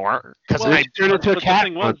me anymore because I turned into a cat.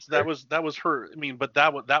 That was her. I mean, but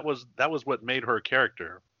that was what made her a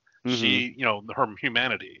character. Mm-hmm. She, her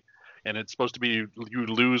humanity. And it's supposed to be you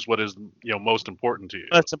lose what is most important to you.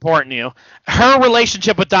 That's important to you. Her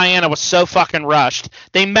relationship with Diana was so fucking rushed.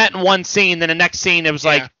 They met in one scene, then the next scene it was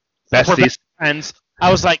like we're best friends. I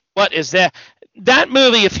was like, what is that? That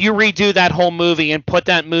movie, if you redo that whole movie and put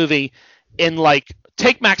that movie in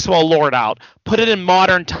take Maxwell Lord out, put it in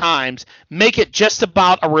modern times, make it just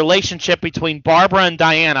about a relationship between Barbara and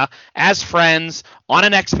Diana as friends on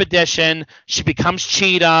an expedition. She becomes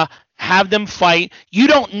Cheetah. Have them fight. You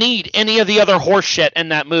don't need any of the other horse shit in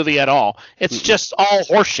that movie at all. It's just all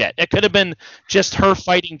horse shit. It could have been just her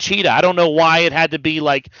fighting Cheetah. I don't know why it had to be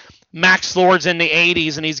like Max Lord's in the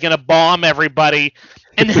 80s and he's going to bomb everybody.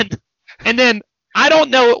 And then I don't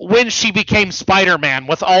know when she became Spider-Man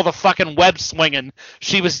with all the fucking web swinging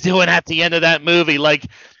she was doing at the end of that movie. Like,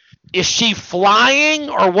 is she flying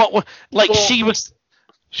or what? She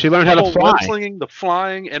learned how to fly. Web slinging, the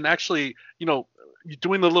flying, and actually,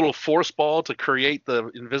 doing the little force ball to create the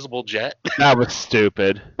invisible jet. That was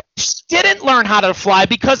stupid. She didn't learn how to fly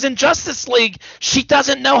because in Justice League, she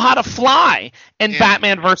doesn't know how to fly in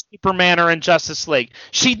Batman vs. Superman or in Justice League.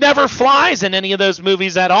 She never flies in any of those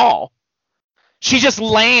movies at all. she just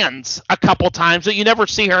lands a couple times, but you never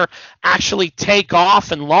see her actually take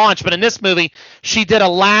off and launch. But in this movie, she did a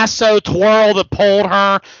lasso twirl that pulled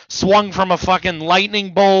her, swung from a fucking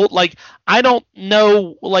lightning bolt. Like, I don't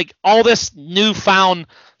know, like, all this newfound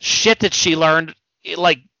shit that she learned,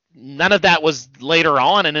 like, none of that was later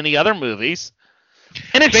on in any other movies.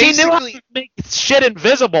 And if she knew how to make shit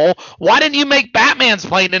invisible, why didn't you make Batman's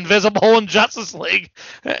plane invisible in Justice League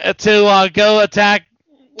to go attack?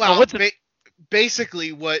 Well,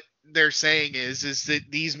 basically what they're saying is that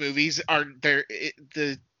these movies are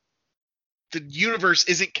the universe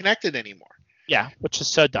isn't connected anymore. Yeah, which is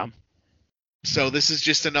so dumb. So this is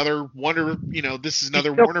just another Warner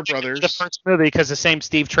Brothers. The first movie because the same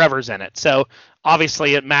Steve Trevor's in it, so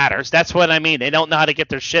obviously it matters. That's what I mean. They don't know how to get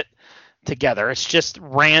their shit together. It's just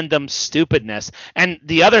random stupidness. And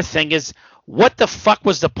the other thing is, what the fuck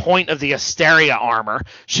was the point of the Asteria armor?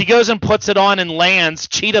 She goes and puts it on and lands.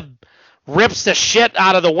 Cheetah rips the shit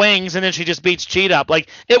out of the wings, and then she just beats Cheetah up. Like,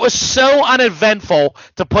 it was so uneventful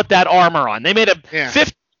to put that armor on. They made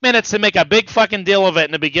 15 minutes to make a big fucking deal of it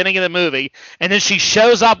in the beginning of the movie, and then she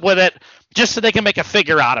shows up with it just so they can make a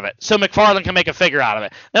figure out of it. So McFarlane can make a figure out of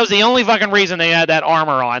it. That was the only fucking reason they had that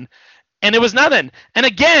armor on. And it was nothing. And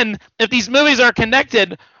again, if these movies are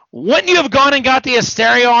connected, wouldn't you have gone and got the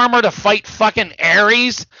Asteria armor to fight fucking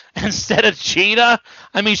Ares instead of Cheetah?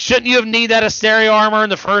 I mean, shouldn't you have need that Asteria armor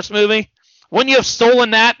in the first movie? Wouldn't you have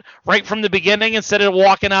stolen that right from the beginning instead of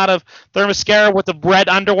walking out of Themyscira with the red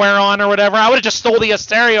underwear on or whatever? I would have just stole the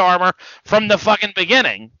Asteria armor from the fucking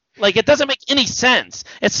beginning. Like, it doesn't make any sense.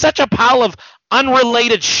 It's such a pile of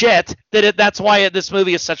unrelated shit that that's why this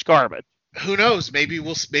movie is such garbage. Who knows? Maybe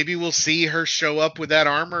we'll see her show up with that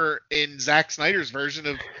armor in Zack Snyder's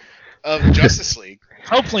version of Justice League.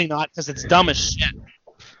 Hopefully not, because it's dumb as shit.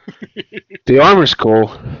 The armor's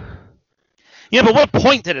cool. Yeah, but what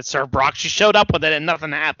point did it serve, Brock? She showed up with it and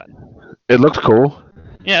nothing happened. It looked cool.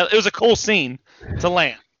 Yeah, it was a cool scene to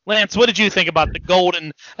land. Lance, what did you think about the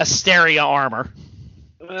golden Asteria armor?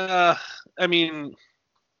 I mean,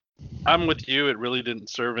 I'm with you. It really didn't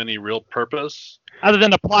serve any real purpose. Other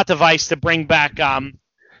than a plot device to bring back Linda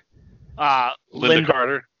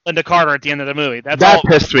Carter. Linda Carter at the end of the movie. That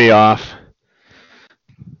pissed me off.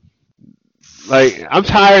 Like, I'm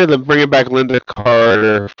tired of them bringing back Linda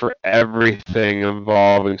Carter for everything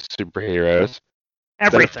involving superheroes.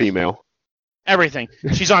 Everything. Female. Everything.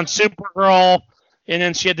 She's on Supergirl, and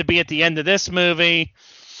then she had to be at the end of this movie.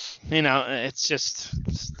 You know, it's just,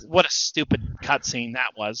 what a stupid cutscene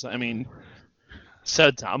that was. I mean,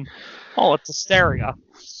 so dumb. Oh, it's Asteria.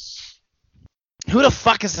 Who the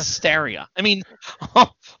fuck is Asteria? I mean,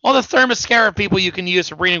 all the Themyscira people you can use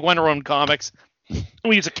for reading Wonder Woman comics.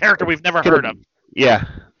 We use a character we've never heard of. Yeah,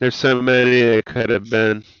 there's so many it could have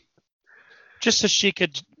been. Just so she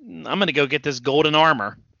could, I'm going to go get this golden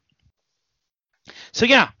armor. So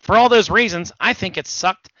yeah, for all those reasons, I think it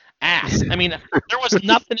sucked ass. I mean, there was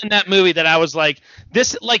nothing in that movie that I was like,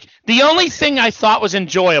 this, like, the only thing I thought was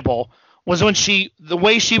enjoyable was when the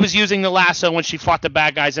way she was using the lasso when she fought the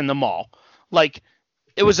bad guys in the mall. Like,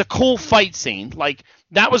 it was a cool fight scene. Like,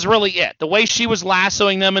 that was really it. The way she was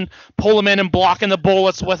lassoing them and pull them in and blocking the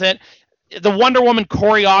bullets with it. The Wonder Woman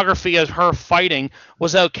choreography of her fighting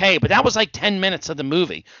was okay, but that was like 10 minutes of the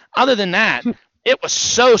movie. Other than that, it was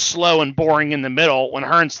so slow and boring in the middle when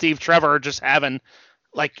her and Steve Trevor are just having,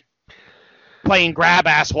 like, playing grab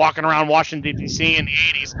ass walking around Washington, D.C. in the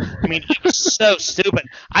 80s. I mean, it was so stupid.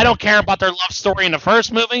 I don't care about their love story in the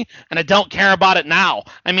first movie, and I don't care about it now.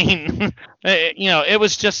 I mean, you know, it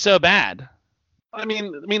was just so bad. I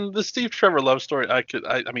mean, the Steve Trevor love story,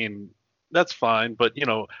 I mean, that's fine, but, you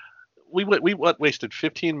know, we wasted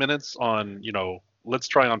 15 minutes on, you know, let's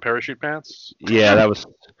try on parachute pants. Yeah,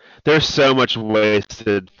 there's so much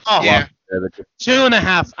wasted. Oh, yeah.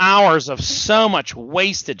 2.5 hours of so much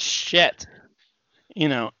wasted shit. You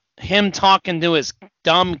know, him talking to his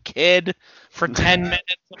dumb kid for 10 minutes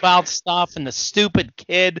about stuff, and the stupid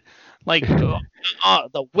kid, like,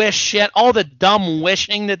 the wish shit, all the dumb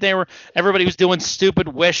wishing that everybody was doing stupid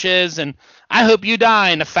wishes, and I hope you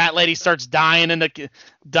die, and the fat lady starts dying in the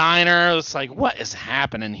diner. It's like, what is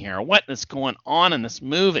happening here? What is going on in this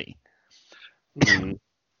movie? I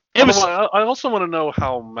also want to know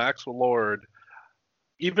how Max Lord,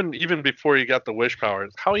 even before he got the wish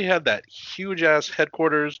powers, how he had that huge ass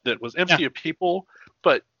headquarters that was empty of people,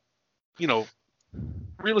 but, you know,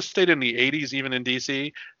 real estate in the 80s, even in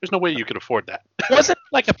DC, there's no way you could afford that. Wasn't it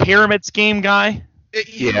like a pyramid scheme guy?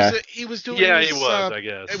 He was doing. Yeah, he was. I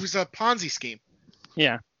guess it was a Ponzi scheme.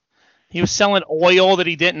 Yeah. He was selling oil that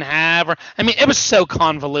he didn't have. It was so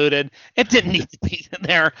convoluted. It didn't need to be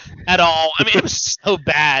there at all. It was so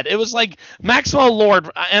bad. It was like Maxwell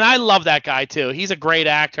Lord, and I love that guy too. He's a great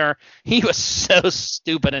actor. He was so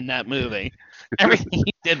stupid in that movie. Everything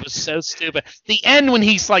he did was so stupid. The end when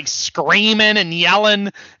he's like screaming and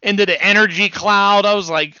yelling into the energy cloud, I was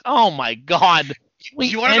like, oh my God.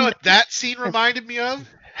 You want to know what that scene reminded me of?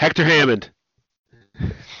 Hector Hammond.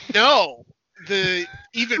 No. The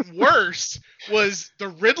even worse was the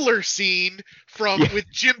Riddler scene with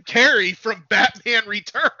Jim Carrey from Batman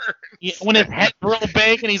Returns. Yeah, when his head's real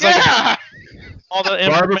big and he's like... all the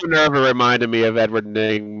Barbara Minerva reminded me of Edward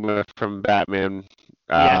Nygma from Batman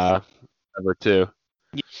Forever too.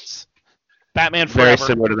 Yes. Batman Forever. Very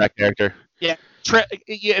similar to that character. Yeah.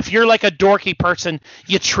 If you're like a dorky person,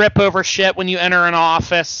 you trip over shit when you enter an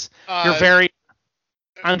office. You're very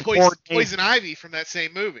Poison Ivy from that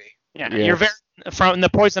same movie. Yeah, you're very from the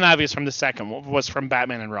Poison Ivy is from the second one, was from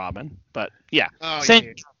Batman and Robin. But yeah,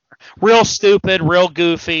 same. Real stupid, real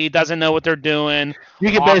goofy, doesn't know what they're doing.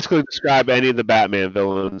 You can basically describe any of the Batman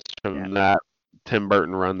villains from that Tim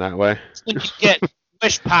Burton run that way. When you get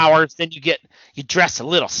wish powers, then you dress a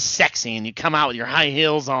little sexy and you come out with your high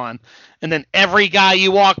heels on, and then every guy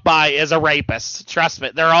you walk by is a rapist. Trust me,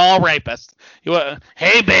 they're all rapists.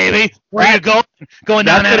 Hey baby, where you going? Going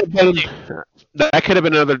down that could have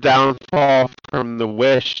been another downfall from the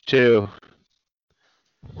Wish too.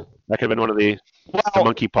 That could have been one of the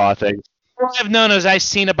monkey paw things. What I've known is I've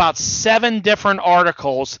seen about 7 different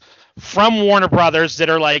articles from Warner Brothers that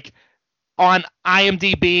are like on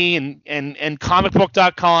IMDb and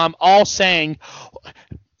comicbook.com, all saying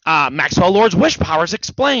Maxwell Lord's wish powers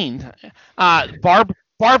explained.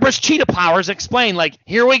 Barbara's cheetah powers explained. Like,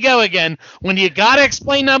 here we go again. When you gotta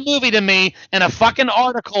explain that movie to me in a fucking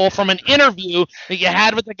article from an interview that you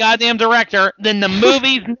had with the goddamn director, then the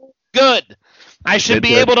movie's good. I should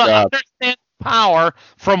be able to understand power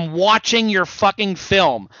from watching your fucking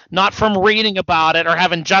film, not from reading about it or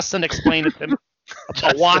having Justin explain it to me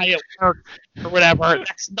about why it worked or whatever.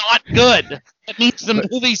 That's not good. That means the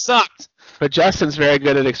movie sucked. But Justin's very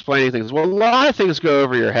good at explaining things. Well, a lot of things go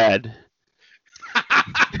over your head.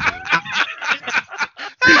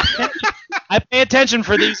 I pay attention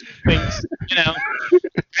for these things,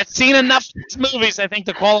 I've seen enough of these movies, I think,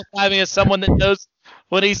 to qualify me as someone that knows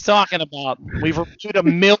what he's talking about. We've reviewed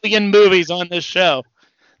 1 million movies on this show.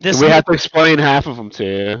 We have to explain half of them to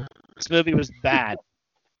you. This movie was bad.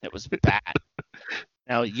 It was bad.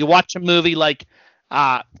 Now, you watch a movie like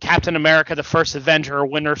Captain America, The First Avenger, or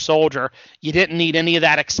Winter Soldier, you didn't need any of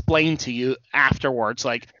that explained to you afterwards.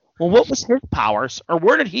 Like, well, what was his powers, or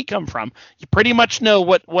where did he come from? You pretty much know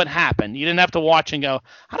what happened. You didn't have to watch and go,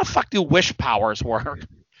 how the fuck do wish powers work?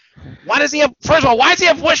 Why does he have? First of all, why does he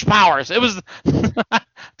have wish powers? It was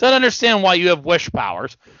don't understand why you have wish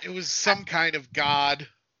powers. It was some kind of god.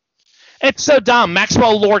 It's so dumb.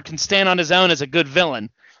 Maxwell Lord can stand on his own as a good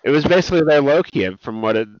villain. It was basically their Loki, from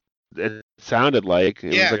what it sounded like. It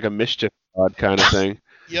was like a mischief god kind of thing.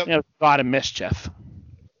 Yep. God of mischief.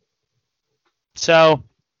 So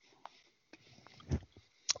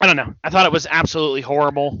I don't know. I thought it was absolutely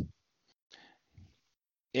horrible.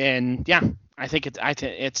 And yeah, I think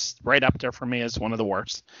it's right up there for me as one of the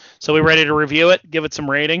worst. So we ready to review it? Give it some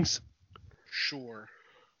ratings? Sure.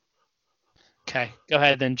 Okay, go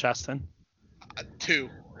ahead then, Justin. 2.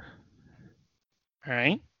 All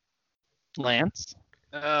right. Lance?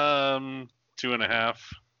 2.5.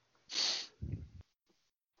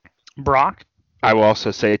 Brock? I will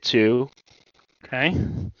also say 2. Okay.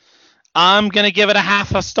 I'm going to give it a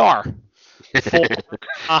half a star. For,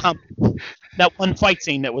 that one fight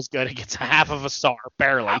scene that was good, it gets a half of a star,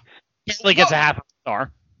 barely. Barely gets a half of a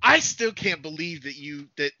star. I still can't believe that you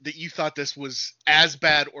thought this was as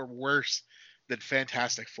bad or worse than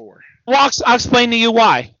Fantastic Four. Well, I'll explain to you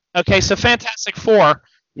why. Okay, so Fantastic Four.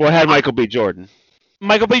 Well, it had Michael B. Jordan.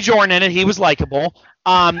 Michael B. Jordan in it. He was likable.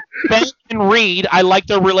 Ben and Reed, I like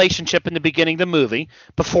their relationship in the beginning of the movie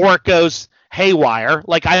before it goes haywire.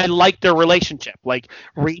 Like, I liked their relationship. Like,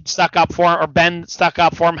 Reed stuck up for him, or Ben stuck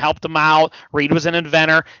up for him, helped him out. Reed was an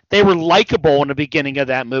inventor. They were likable in the beginning of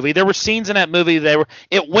that movie. There were scenes in that movie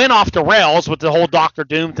it went off the rails with the whole Doctor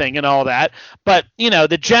Doom thing and all that. But,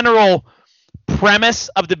 the general premise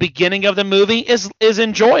of the beginning of the movie is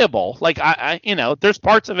enjoyable. Like, I there's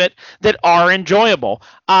parts of it that are enjoyable.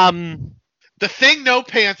 The Thing, no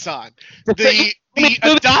pants on. The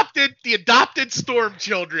adopted Storm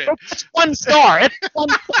Children. It's 1 star. It's 1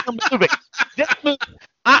 star movie. This movie.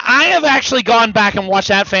 I have actually gone back and watched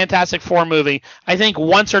that Fantastic Four movie, I think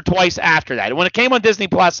once or twice after that. When it came on Disney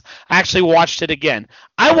Plus, I actually watched it again.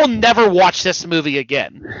 I will never watch this movie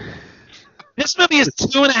again. This movie is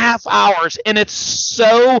 2.5 hours, and it's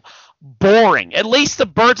so boring. At least the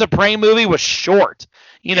Birds of Prey movie was short.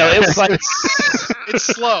 You know, it was like It's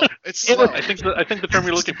slow. It's slow. I think the term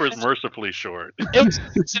you're looking for is mercifully short.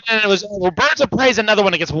 it was well, Birds of Prey is another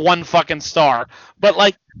one that gets 1 fucking star. But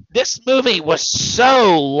like this movie was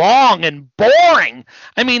so long and boring.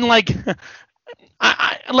 I mean, like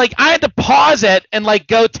I had to pause it and like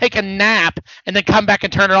go take a nap and then come back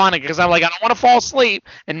and turn it on because I'm like I don't want to fall asleep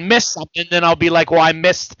and miss something. Then I'll be like, well, I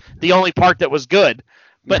missed the only part that was good.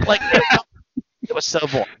 But like it was so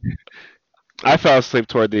boring. I fell asleep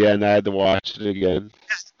toward the end. I had to watch it again.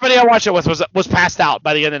 Everybody I watched it with was passed out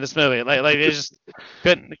by the end of this movie. Like they just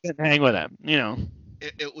couldn't hang with it. You know,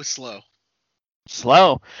 It was slow.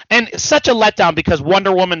 slow and such a letdown because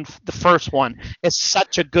Wonder Woman, the first one, is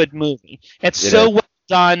such a good movie. It's so well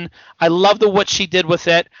done. I love what she did with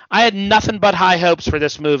it. I had nothing but high hopes for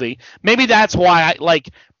this movie. Maybe that's why I like.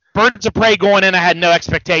 Birds of Prey going in, I had no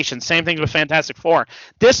expectations. Same thing with Fantastic Four.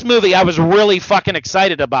 This movie, I was really fucking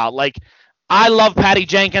excited about. Like, I love Patty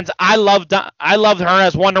Jenkins. I loved her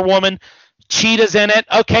as Wonder Woman. Cheetah's in it.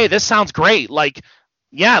 Okay, this sounds great. Like,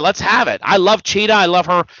 yeah, let's have it. I love Cheetah. I love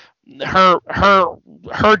her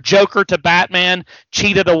Joker to Batman,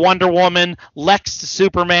 Cheetah to Wonder Woman, Lex to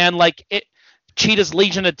Superman. Like, Cheetah's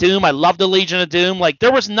Legion of Doom. I love the Legion of Doom. Like,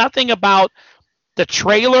 there was nothing about the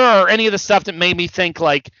trailer or any of the stuff that made me think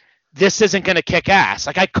like this isn't going to kick ass.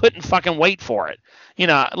 Like I couldn't fucking wait for it. You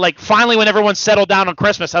know, like finally when everyone settled down on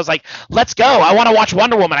Christmas, I was like, let's go. I want to watch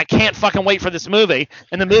Wonder Woman. I can't fucking wait for this movie.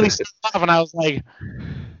 And the movie started off and I was like,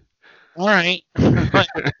 all right.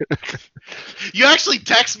 You actually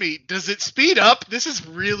text me, does it speed up? This is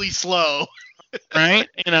really slow. Right?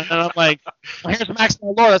 You know, and I'm like, well, here's Max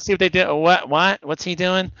Lord. Let's see if they do. What? What's he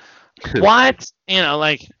doing? What? You know,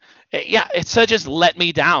 like, yeah, it's just let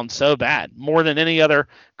me down so bad. More than any other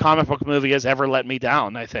comic book movie has ever let me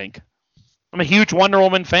down, I think. I'm a huge Wonder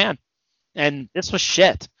Woman fan, and this was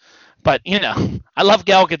shit. But, you know, I love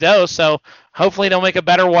Gal Gadot, so hopefully they'll make a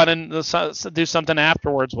better one and do something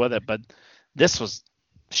afterwards with it. But this was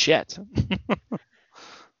shit.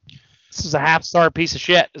 This was a half-star piece of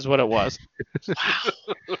shit is what it was.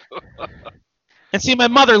 And see, my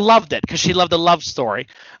mother loved it because she loved a love story.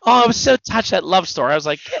 Oh, I was so touched that love story. I was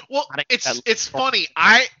like, well, it's funny.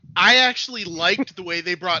 I actually liked the way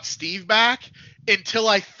they brought Steve back until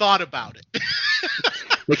I thought about it.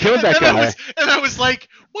 They killed that guy. And I was like,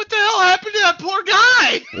 what the hell happened to that poor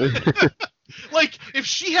guy? Like, if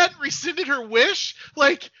she hadn't rescinded her wish,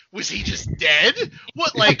 like, was he just dead?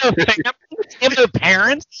 What, like... Have no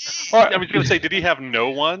parents? Or, I was going to say, did he have no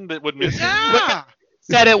one that would miss him? Yeah.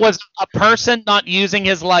 Said it was a person not using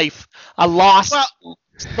his life, a lost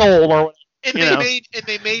soul, or and they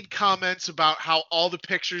made comments about how all the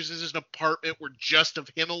pictures in his apartment were just of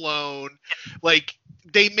him alone. Like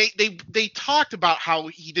they talked about how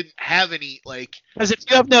he didn't have any like. Because if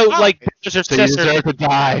you have no like pictures or You sisters, deserve to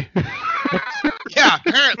die. Yeah,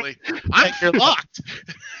 apparently I'm locked.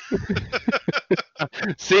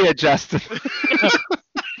 See ya, Justin.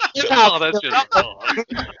 Oh, that's just.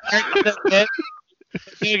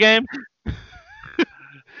 Video game.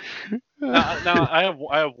 Now I have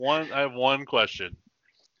one question.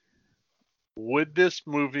 Would this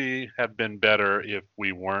movie have been better if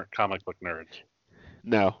we weren't comic book nerds?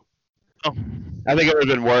 No. Oh. I think it would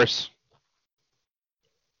have been worse.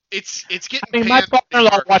 It's getting. I mean, my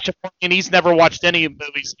father-in-law watched it and he's never watched any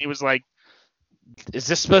movies. He was like, "Is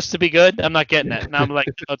this supposed to be good? I'm not getting it." And I'm like,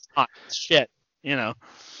 "No, it's not. It's shit." You know.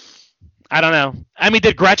 I don't know. I mean,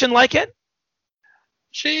 did Gretchen like it?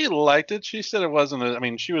 She liked it. She said it wasn't. I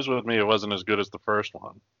mean, she was with me. It wasn't as good as the first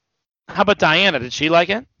one. How about Diana? Did she like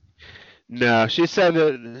it? No, she said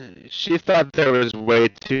that she thought there was way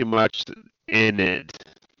too much in it.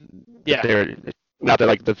 Yeah. Not that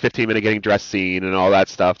like the 15-minute getting dressed scene and all that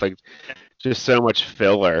stuff. Like, just so much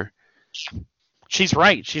filler. She's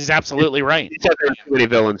right. She's absolutely right. She said there were too many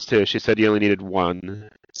villains too. She said you only needed one.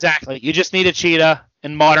 Exactly. You just needed Cheetah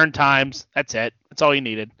in modern times. That's it. That's all you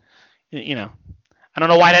needed. You know. I don't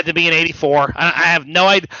know why it had to be in '84. I have no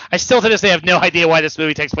idea. I still to this day have no idea why this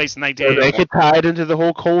movie takes place in 1984. They could tie it into the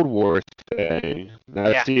whole Cold War thing.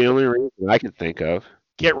 That's the only reason I can think of.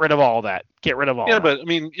 Get rid of all that. Get rid of all that. Yeah, but I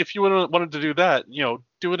mean, if you wanted to do that,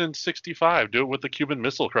 do it in '65. Do it with the Cuban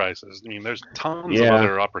Missile Crisis. I mean, there's tons of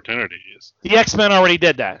other opportunities. The X-Men already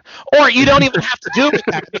did that. Or you don't even have to do it with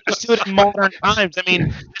that. You just do it in modern times. I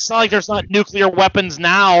mean, it's not like there's not nuclear weapons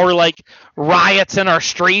now or like riots in our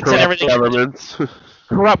streets and everything.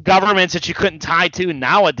 Corrupt governments that you couldn't tie to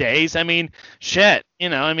nowadays. I mean, shit.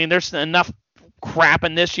 I mean, there's enough crap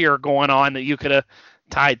in this year going on that you could have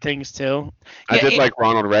tied things to. I did like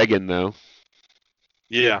Ronald Reagan though.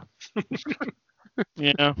 Yeah.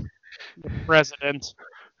 You know, the president.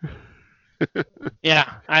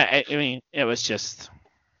 Yeah, I mean, it was just,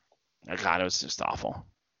 oh God, it was just awful.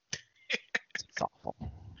 It's awful.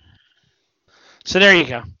 So there you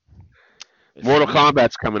go. Mortal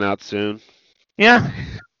Kombat's coming out soon Yeah.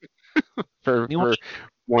 for You want-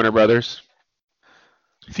 Warner Brothers.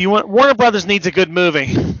 If you want, Warner Brothers needs a good movie.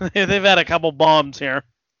 They've had a couple bombs here.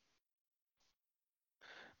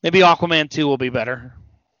 Maybe Aquaman 2 will be better.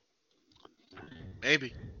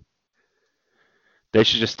 Maybe. They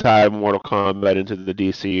should just tie Mortal Kombat into the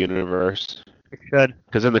DC universe. It should.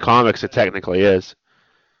 Because in the comics, it technically is.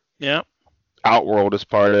 Yeah. Outworld is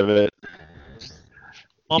part of it.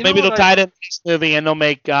 Well, You know maybe they'll what tie it in this movie and they'll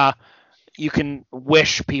make you can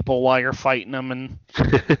wish people while you're fighting them and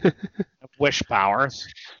have wish powers.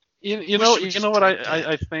 You know what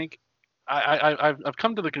I think. I've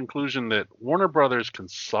come to the conclusion that Warner Brothers can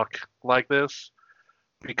suck like this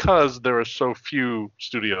because there are so few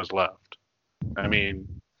studios left. I mean,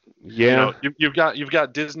 Yeah. you've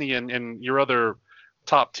got Disney and your other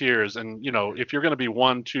top tiers, and if you're going to be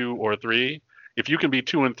 1, 2, or 3, if you can be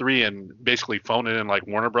 2 and 3 and basically phone it in like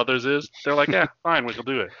Warner Brothers is, they're like, yeah, fine, we'll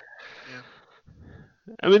do it.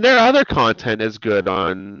 I mean, their other content is good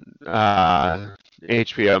on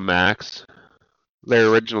HBO Max. Their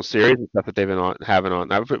original series and stuff that they've been having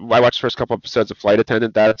on. I watched the first couple episodes of Flight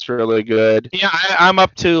Attendant. That's really good. Yeah, I'm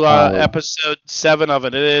up to episode 7 of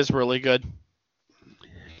it. It is really good.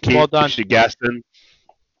 Well done. Keep guessing.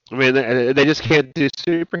 I mean, they just can't do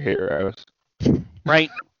superheroes. Right.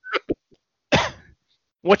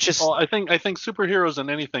 Which is, Well, I think superheroes and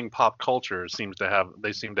anything pop culture seem to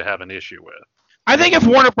have an issue with. I think if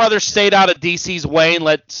Warner Brothers stayed out of DC's way and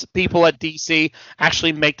let people at DC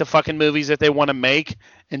actually make the fucking movies that they want to make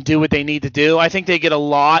and do what they need to do, I think they get a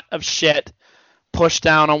lot of shit pushed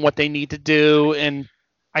down on what they need to do. And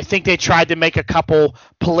I think they tried to make a couple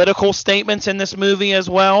political statements in this movie as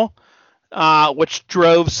well, which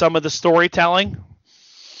drove some of the storytelling.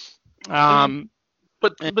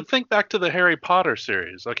 But think back to the Harry Potter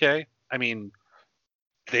series, okay? I mean,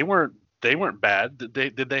 they weren't bad.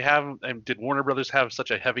 Did Warner Brothers have such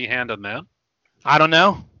a heavy hand on them? I don't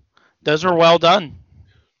know. Those were well done.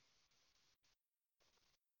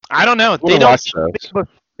 I don't know.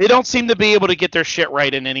 They don't seem to be able to get their shit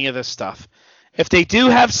right in any of this stuff. If they do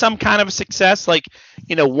have some kind of success, like,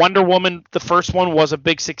 Wonder Woman, the first one was a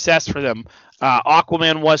big success for them.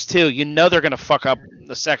 Aquaman was too. They're going to fuck up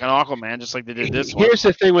the second Aquaman just like they did this one. Here's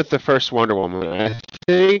the thing with the first Wonder Woman. I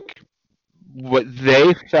think what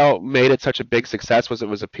they felt made it such a big success was it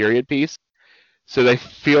was a period piece. So they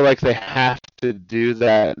feel like they have to do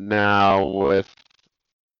that now with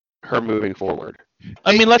her moving forward.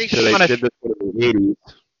 I mean, let's So be they honest. did this in the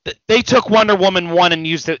 80s. They took Wonder Woman 1 and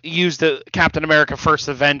used the Captain America First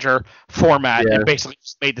Avenger format and basically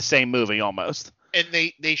just made the same movie almost. And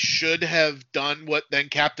they should have done what then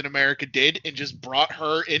Captain America did and just brought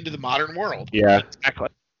her into the modern world. Yeah. Exactly.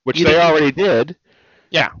 Which You they didn't- already did.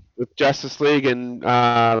 Yeah. With Justice League and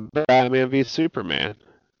Batman v Superman.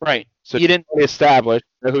 Right. So You didn't. they established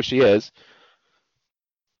who she is.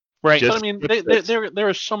 Right. Just- But I mean, there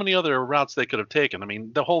are so many other routes they could have taken. I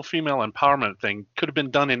mean, the whole female empowerment thing could have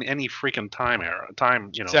been done in any freaking time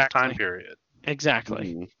Exactly. period.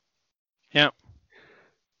 Exactly. Mhm. Yeah.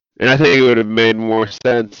 And I think it would have made more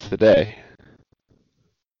sense today.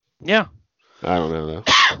 Yeah. I don't know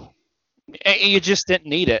though. You just didn't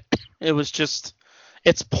need it. It was just,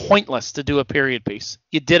 it's pointless to do a period piece.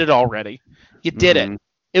 You did it already. You did it. Mhm.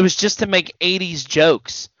 It was just to make 80s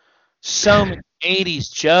jokes. So many 80s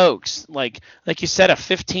jokes. Like you said, a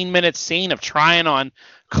 15-minute scene of trying on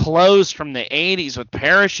clothes from the 80s with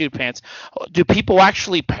parachute pants. Do people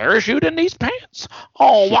actually parachute in these pants?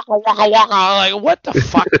 Oh, waka, waka, waka. Like, what the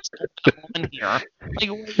fuck is going on here?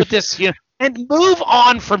 Like, with this, and move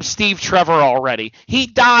on from Steve Trevor already. He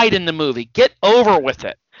died in the movie. Get over with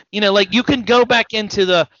it. Like, you can go back into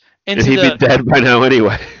the And he'd be dead by now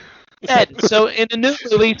anyway. dead. So in the new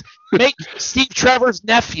movies, make Steve Trevor's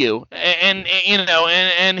nephew, and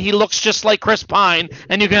he looks just like Chris Pine,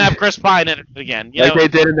 and you can have Chris Pine in it again. Like they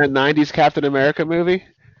did in that 90s Captain America movie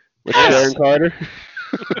with Yes. Sharon Carter.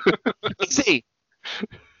 See,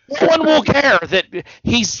 no one will care that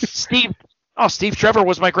he's Steve. Oh, Steve Trevor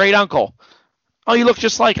was my great uncle. Oh, you look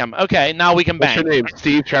just like him. Okay, now we can What's bang. her name?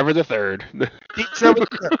 Steve Trevor the Third. Steve Trevor.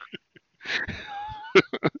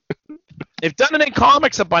 They've done it in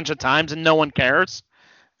comics a bunch of times, and no one cares.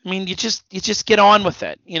 I mean, you just get on with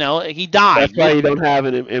it. He died. That's why you don't have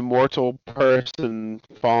an immortal person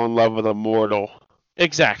fall in love with a mortal.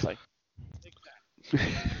 Exactly.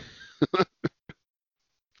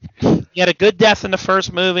 He had a good death in the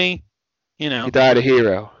first movie. You know, He died a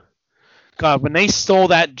hero. God, when they stole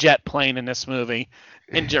that jet plane in this movie,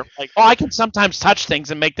 and you're like, oh, I can sometimes touch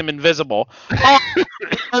things and make them invisible. Oh,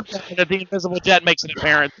 the invisible jet makes an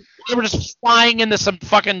appearance. They were just flying into some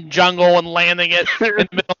fucking jungle and landing it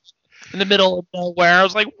in the middle of nowhere. I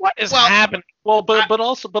was like, what is happening? Well, but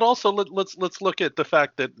also let's look at the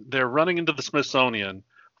fact that they're running into the Smithsonian,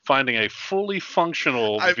 finding a fully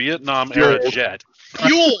functional Vietnam era jet,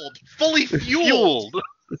 fully fueled.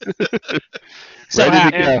 So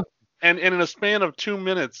and in a span of 2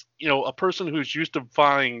 minutes, a person who's used to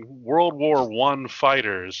flying World War I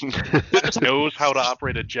fighters knows how to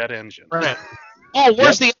operate a jet engine. Right. Oh,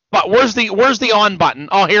 where's the on button?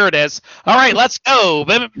 Oh, here it is. All right, let's go.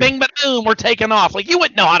 Bing, bing, boom, we're taking off. Like, you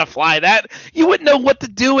wouldn't know how to fly that. You wouldn't know what to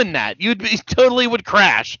do in that. You'd totally would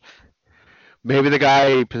crash. Maybe the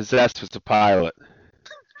guy he possessed was the pilot.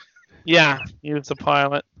 Yeah, he was the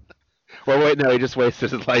pilot. Well, wait, no, he just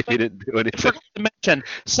wasted his life. He didn't do I anything. forgot to mention,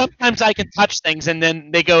 sometimes I can touch things and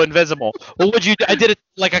then they go invisible. Well, would you do? I did it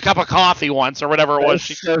like a cup of coffee once or whatever it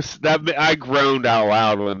was. I groaned out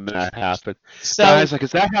loud when that happened. So, I was like,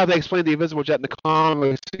 is that how they explain the invisible jet in the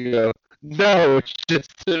comics? You go, no, it's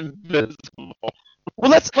just invisible.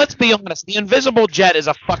 well, let's be honest. The invisible jet is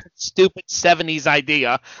a fucking stupid 70s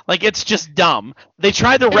idea. Like, it's just dumb. They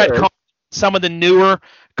tried to retcon some of the newer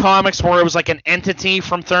comics where it was like an entity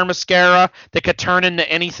from Themyscira that could turn into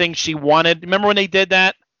anything she wanted. Remember when they did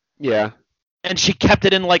that? Yeah. And she kept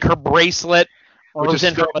it in like her bracelet. Or Which it was is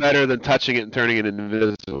in still her, better than touching it and turning it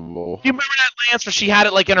invisible. Do you remember that, Lance, where she had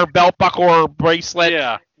it like in her belt buckle or her bracelet?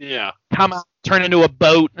 Yeah. Come out, turn into a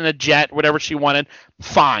boat and a jet, whatever she wanted.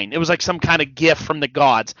 Fine. It was like some kind of gift from the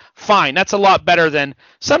gods. Fine. That's a lot better than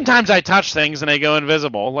sometimes I touch things and they go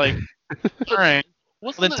invisible. Like, all right.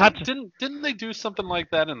 Didn't they do something like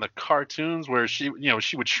that in the cartoons where she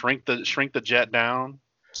would shrink the jet down?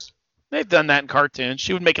 They've done that in cartoons.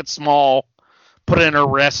 She would make it small, put it in her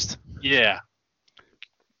wrist. Yeah.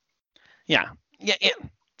 Yeah.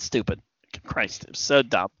 Stupid. Christ, it was so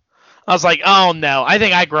dumb. I was like, oh no. I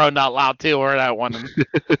think I groaned out loud too, or that one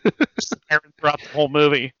throughout the whole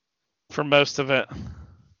movie for most of it.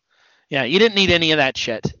 Yeah, you didn't need any of that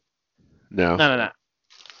shit. No. No.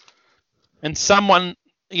 And someone,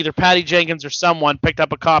 either Patty Jenkins or someone, picked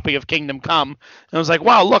up a copy of Kingdom Come and was like,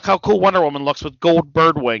 wow, look how cool Wonder Woman looks with gold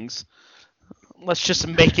bird wings. Let's just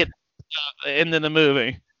make it into the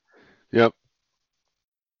movie. Yep.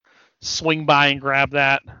 Swing by and grab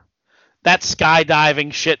that. That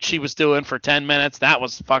skydiving shit she was doing for 10 minutes, that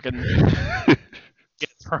was fucking...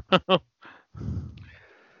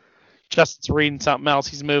 Justin's reading something else.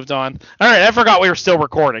 He's moved on. All right, I forgot we were still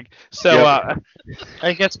recording. So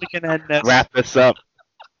I guess we can end this. Wrap this up.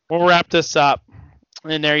 We'll wrap this up.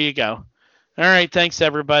 And there you go. All right, thanks,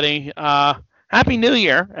 everybody. Happy New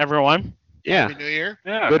Year, everyone. Yeah. Happy New Year.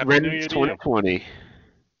 Yeah. Good Happy New riddance Year to you. 2020.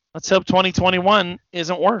 Let's hope 2021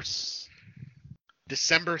 isn't worse.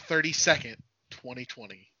 December 32nd,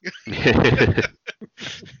 2020.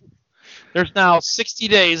 There's now 60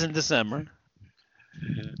 days in December.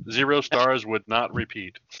 0 stars would not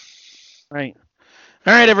repeat. Right.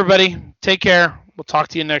 All right, everybody. Take care. We'll talk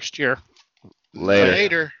to you next year. Later.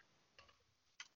 Later.